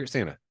yes, Secret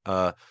Santa,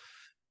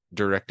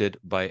 directed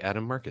by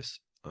Adam Marcus,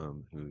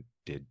 who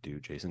did do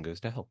Jason Goes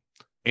to Hell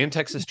and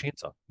Texas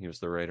Chainsaw. He was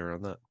the writer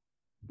on that.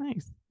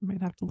 Nice. I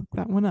might have to look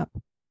that one up.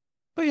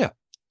 But yeah,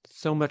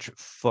 so much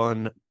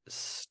fun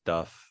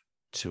stuff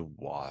to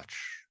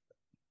watch.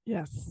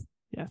 Yes.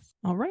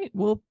 All right.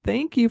 Well,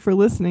 thank you for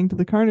listening to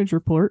the Carnage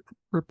Report.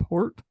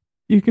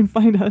 You can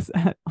find us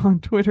on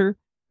Twitter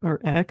or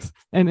X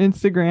and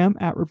Instagram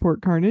at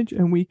Report Carnage,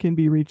 and we can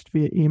be reached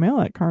via email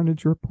at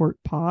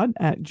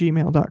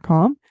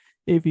carnagereportpod@gmail.com.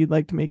 If you'd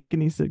like to make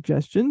any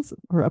suggestions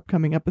or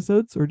upcoming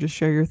episodes, or just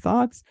share your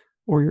thoughts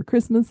or your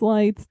Christmas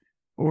lights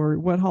or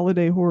what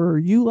holiday horror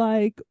you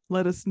like,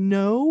 let us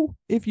know.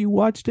 If you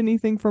watched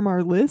anything from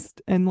our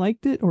list and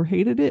liked it or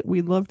hated it,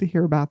 we'd love to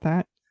hear about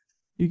that.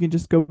 You can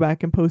just go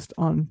back and post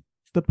on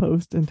the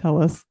post and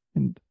tell us,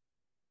 and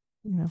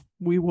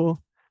we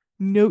will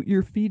note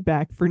your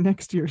feedback for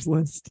next year's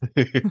list.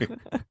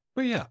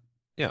 But yeah.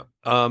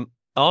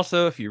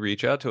 Also, if you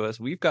reach out to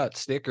us, we've got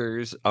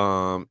stickers.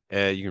 You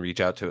can reach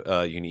out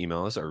to you can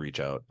email us or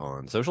reach out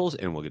on socials,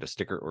 and we'll get a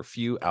sticker or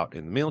few out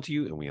in the mail to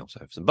you. And we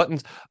also have some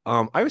buttons.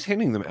 I was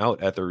handing them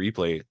out at the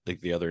replay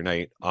like the other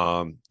night,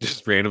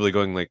 just randomly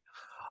going like,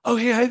 oh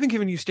hey, I've been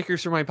giving you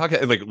stickers for my podcast,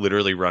 and like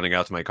literally running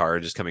out to my car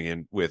and just coming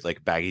in with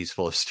like baggies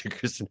full of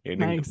stickers and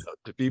handing them out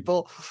to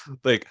people.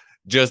 Like,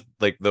 just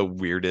like the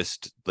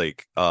weirdest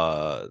like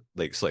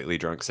slightly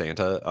drunk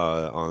Santa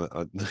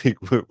on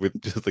like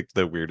with just like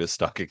the weirdest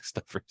stocking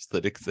stuffers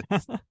that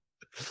exist.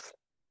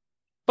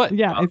 But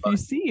yeah, if you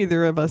see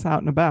either of us out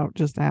and about,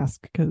 just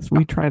ask, because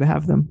we try to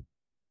have them.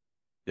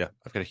 Yeah,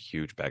 I've got a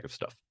huge bag of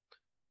stuff.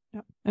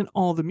 Yeah. And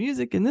all the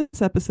music in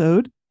this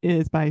episode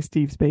is by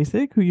Steve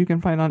Spacek, who you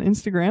can find on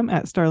Instagram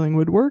at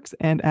StarlingWoodworks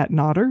and at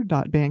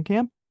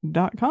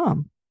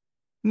nodder.bandcamp.com.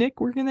 Nick,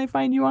 where can they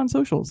find you on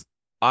socials?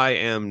 I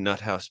am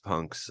Nuthouse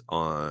Punks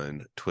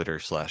on Twitter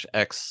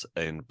 /X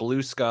and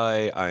Blue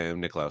Sky. I am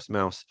Nicklaus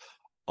Mouse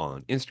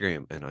on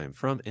Instagram, and I am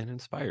from and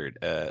inspired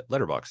at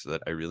Letterboxd.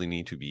 That I really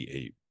need to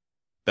be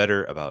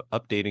better about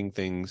updating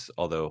things.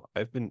 Although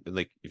I've been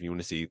like, if you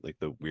want to see like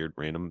the weird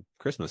random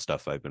Christmas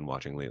stuff I've been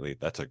watching lately,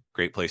 that's a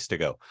great place to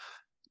go.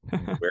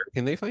 Where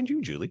can they find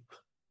you, Julie?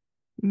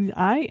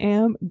 I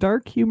am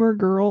Dark Humor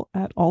Girl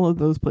at all of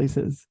those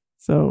places.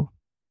 So,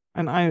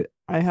 and I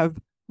have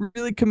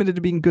really committed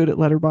to being good at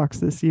Letterboxd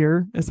this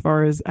year as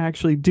far as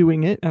actually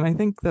doing it. And I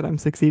think that I'm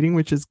succeeding,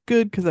 which is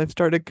good because I've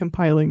started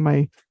compiling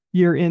my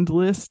year-end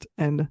list,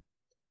 and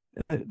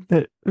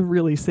that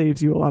really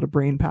saves you a lot of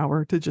brain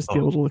power to just be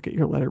able to look at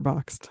your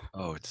Letterboxd.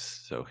 Oh, it's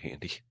so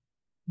handy.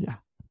 Yeah.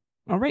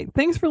 All right.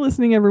 Thanks for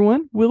listening,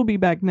 everyone. We'll be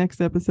back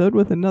next episode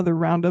with another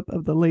roundup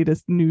of the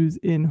latest news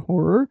in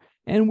horror.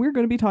 And we're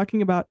going to be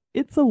talking about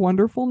It's a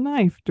Wonderful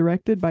Knife,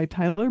 directed by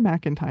Tyler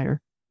McIntyre.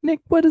 Nick,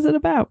 what is it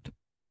about?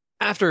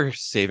 After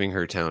saving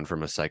her town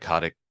from a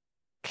psychotic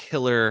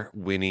killer,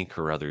 Winnie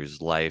Carruthers'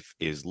 life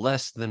is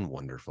less than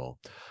wonderful.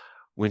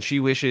 When she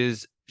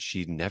wishes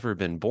she'd never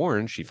been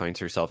born, she finds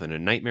herself in a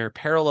nightmare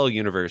parallel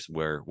universe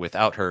where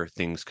without her,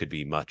 things could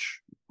be much,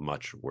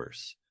 much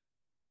worse.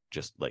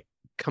 Just like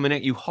coming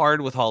at you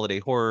hard with holiday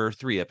horror,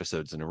 3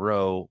 episodes in a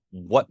row.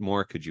 What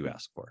more could you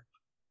ask for?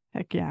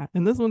 Heck yeah.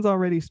 And this one's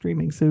already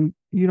streaming, so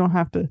you don't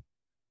have to.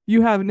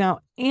 You have now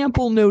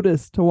ample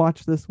notice to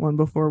watch this one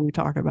before we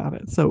talk about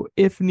it. So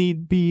if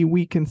need be,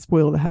 we can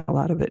spoil the hell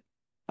out of it.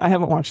 I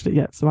haven't watched it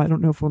yet, so I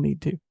don't know if we'll need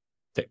to.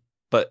 Okay.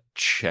 But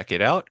check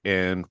it out,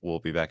 and we'll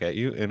be back at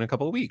you in a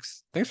couple of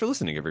weeks. Thanks for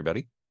listening,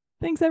 everybody.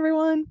 Thanks,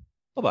 everyone.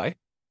 Bye-bye.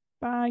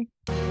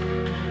 Bye.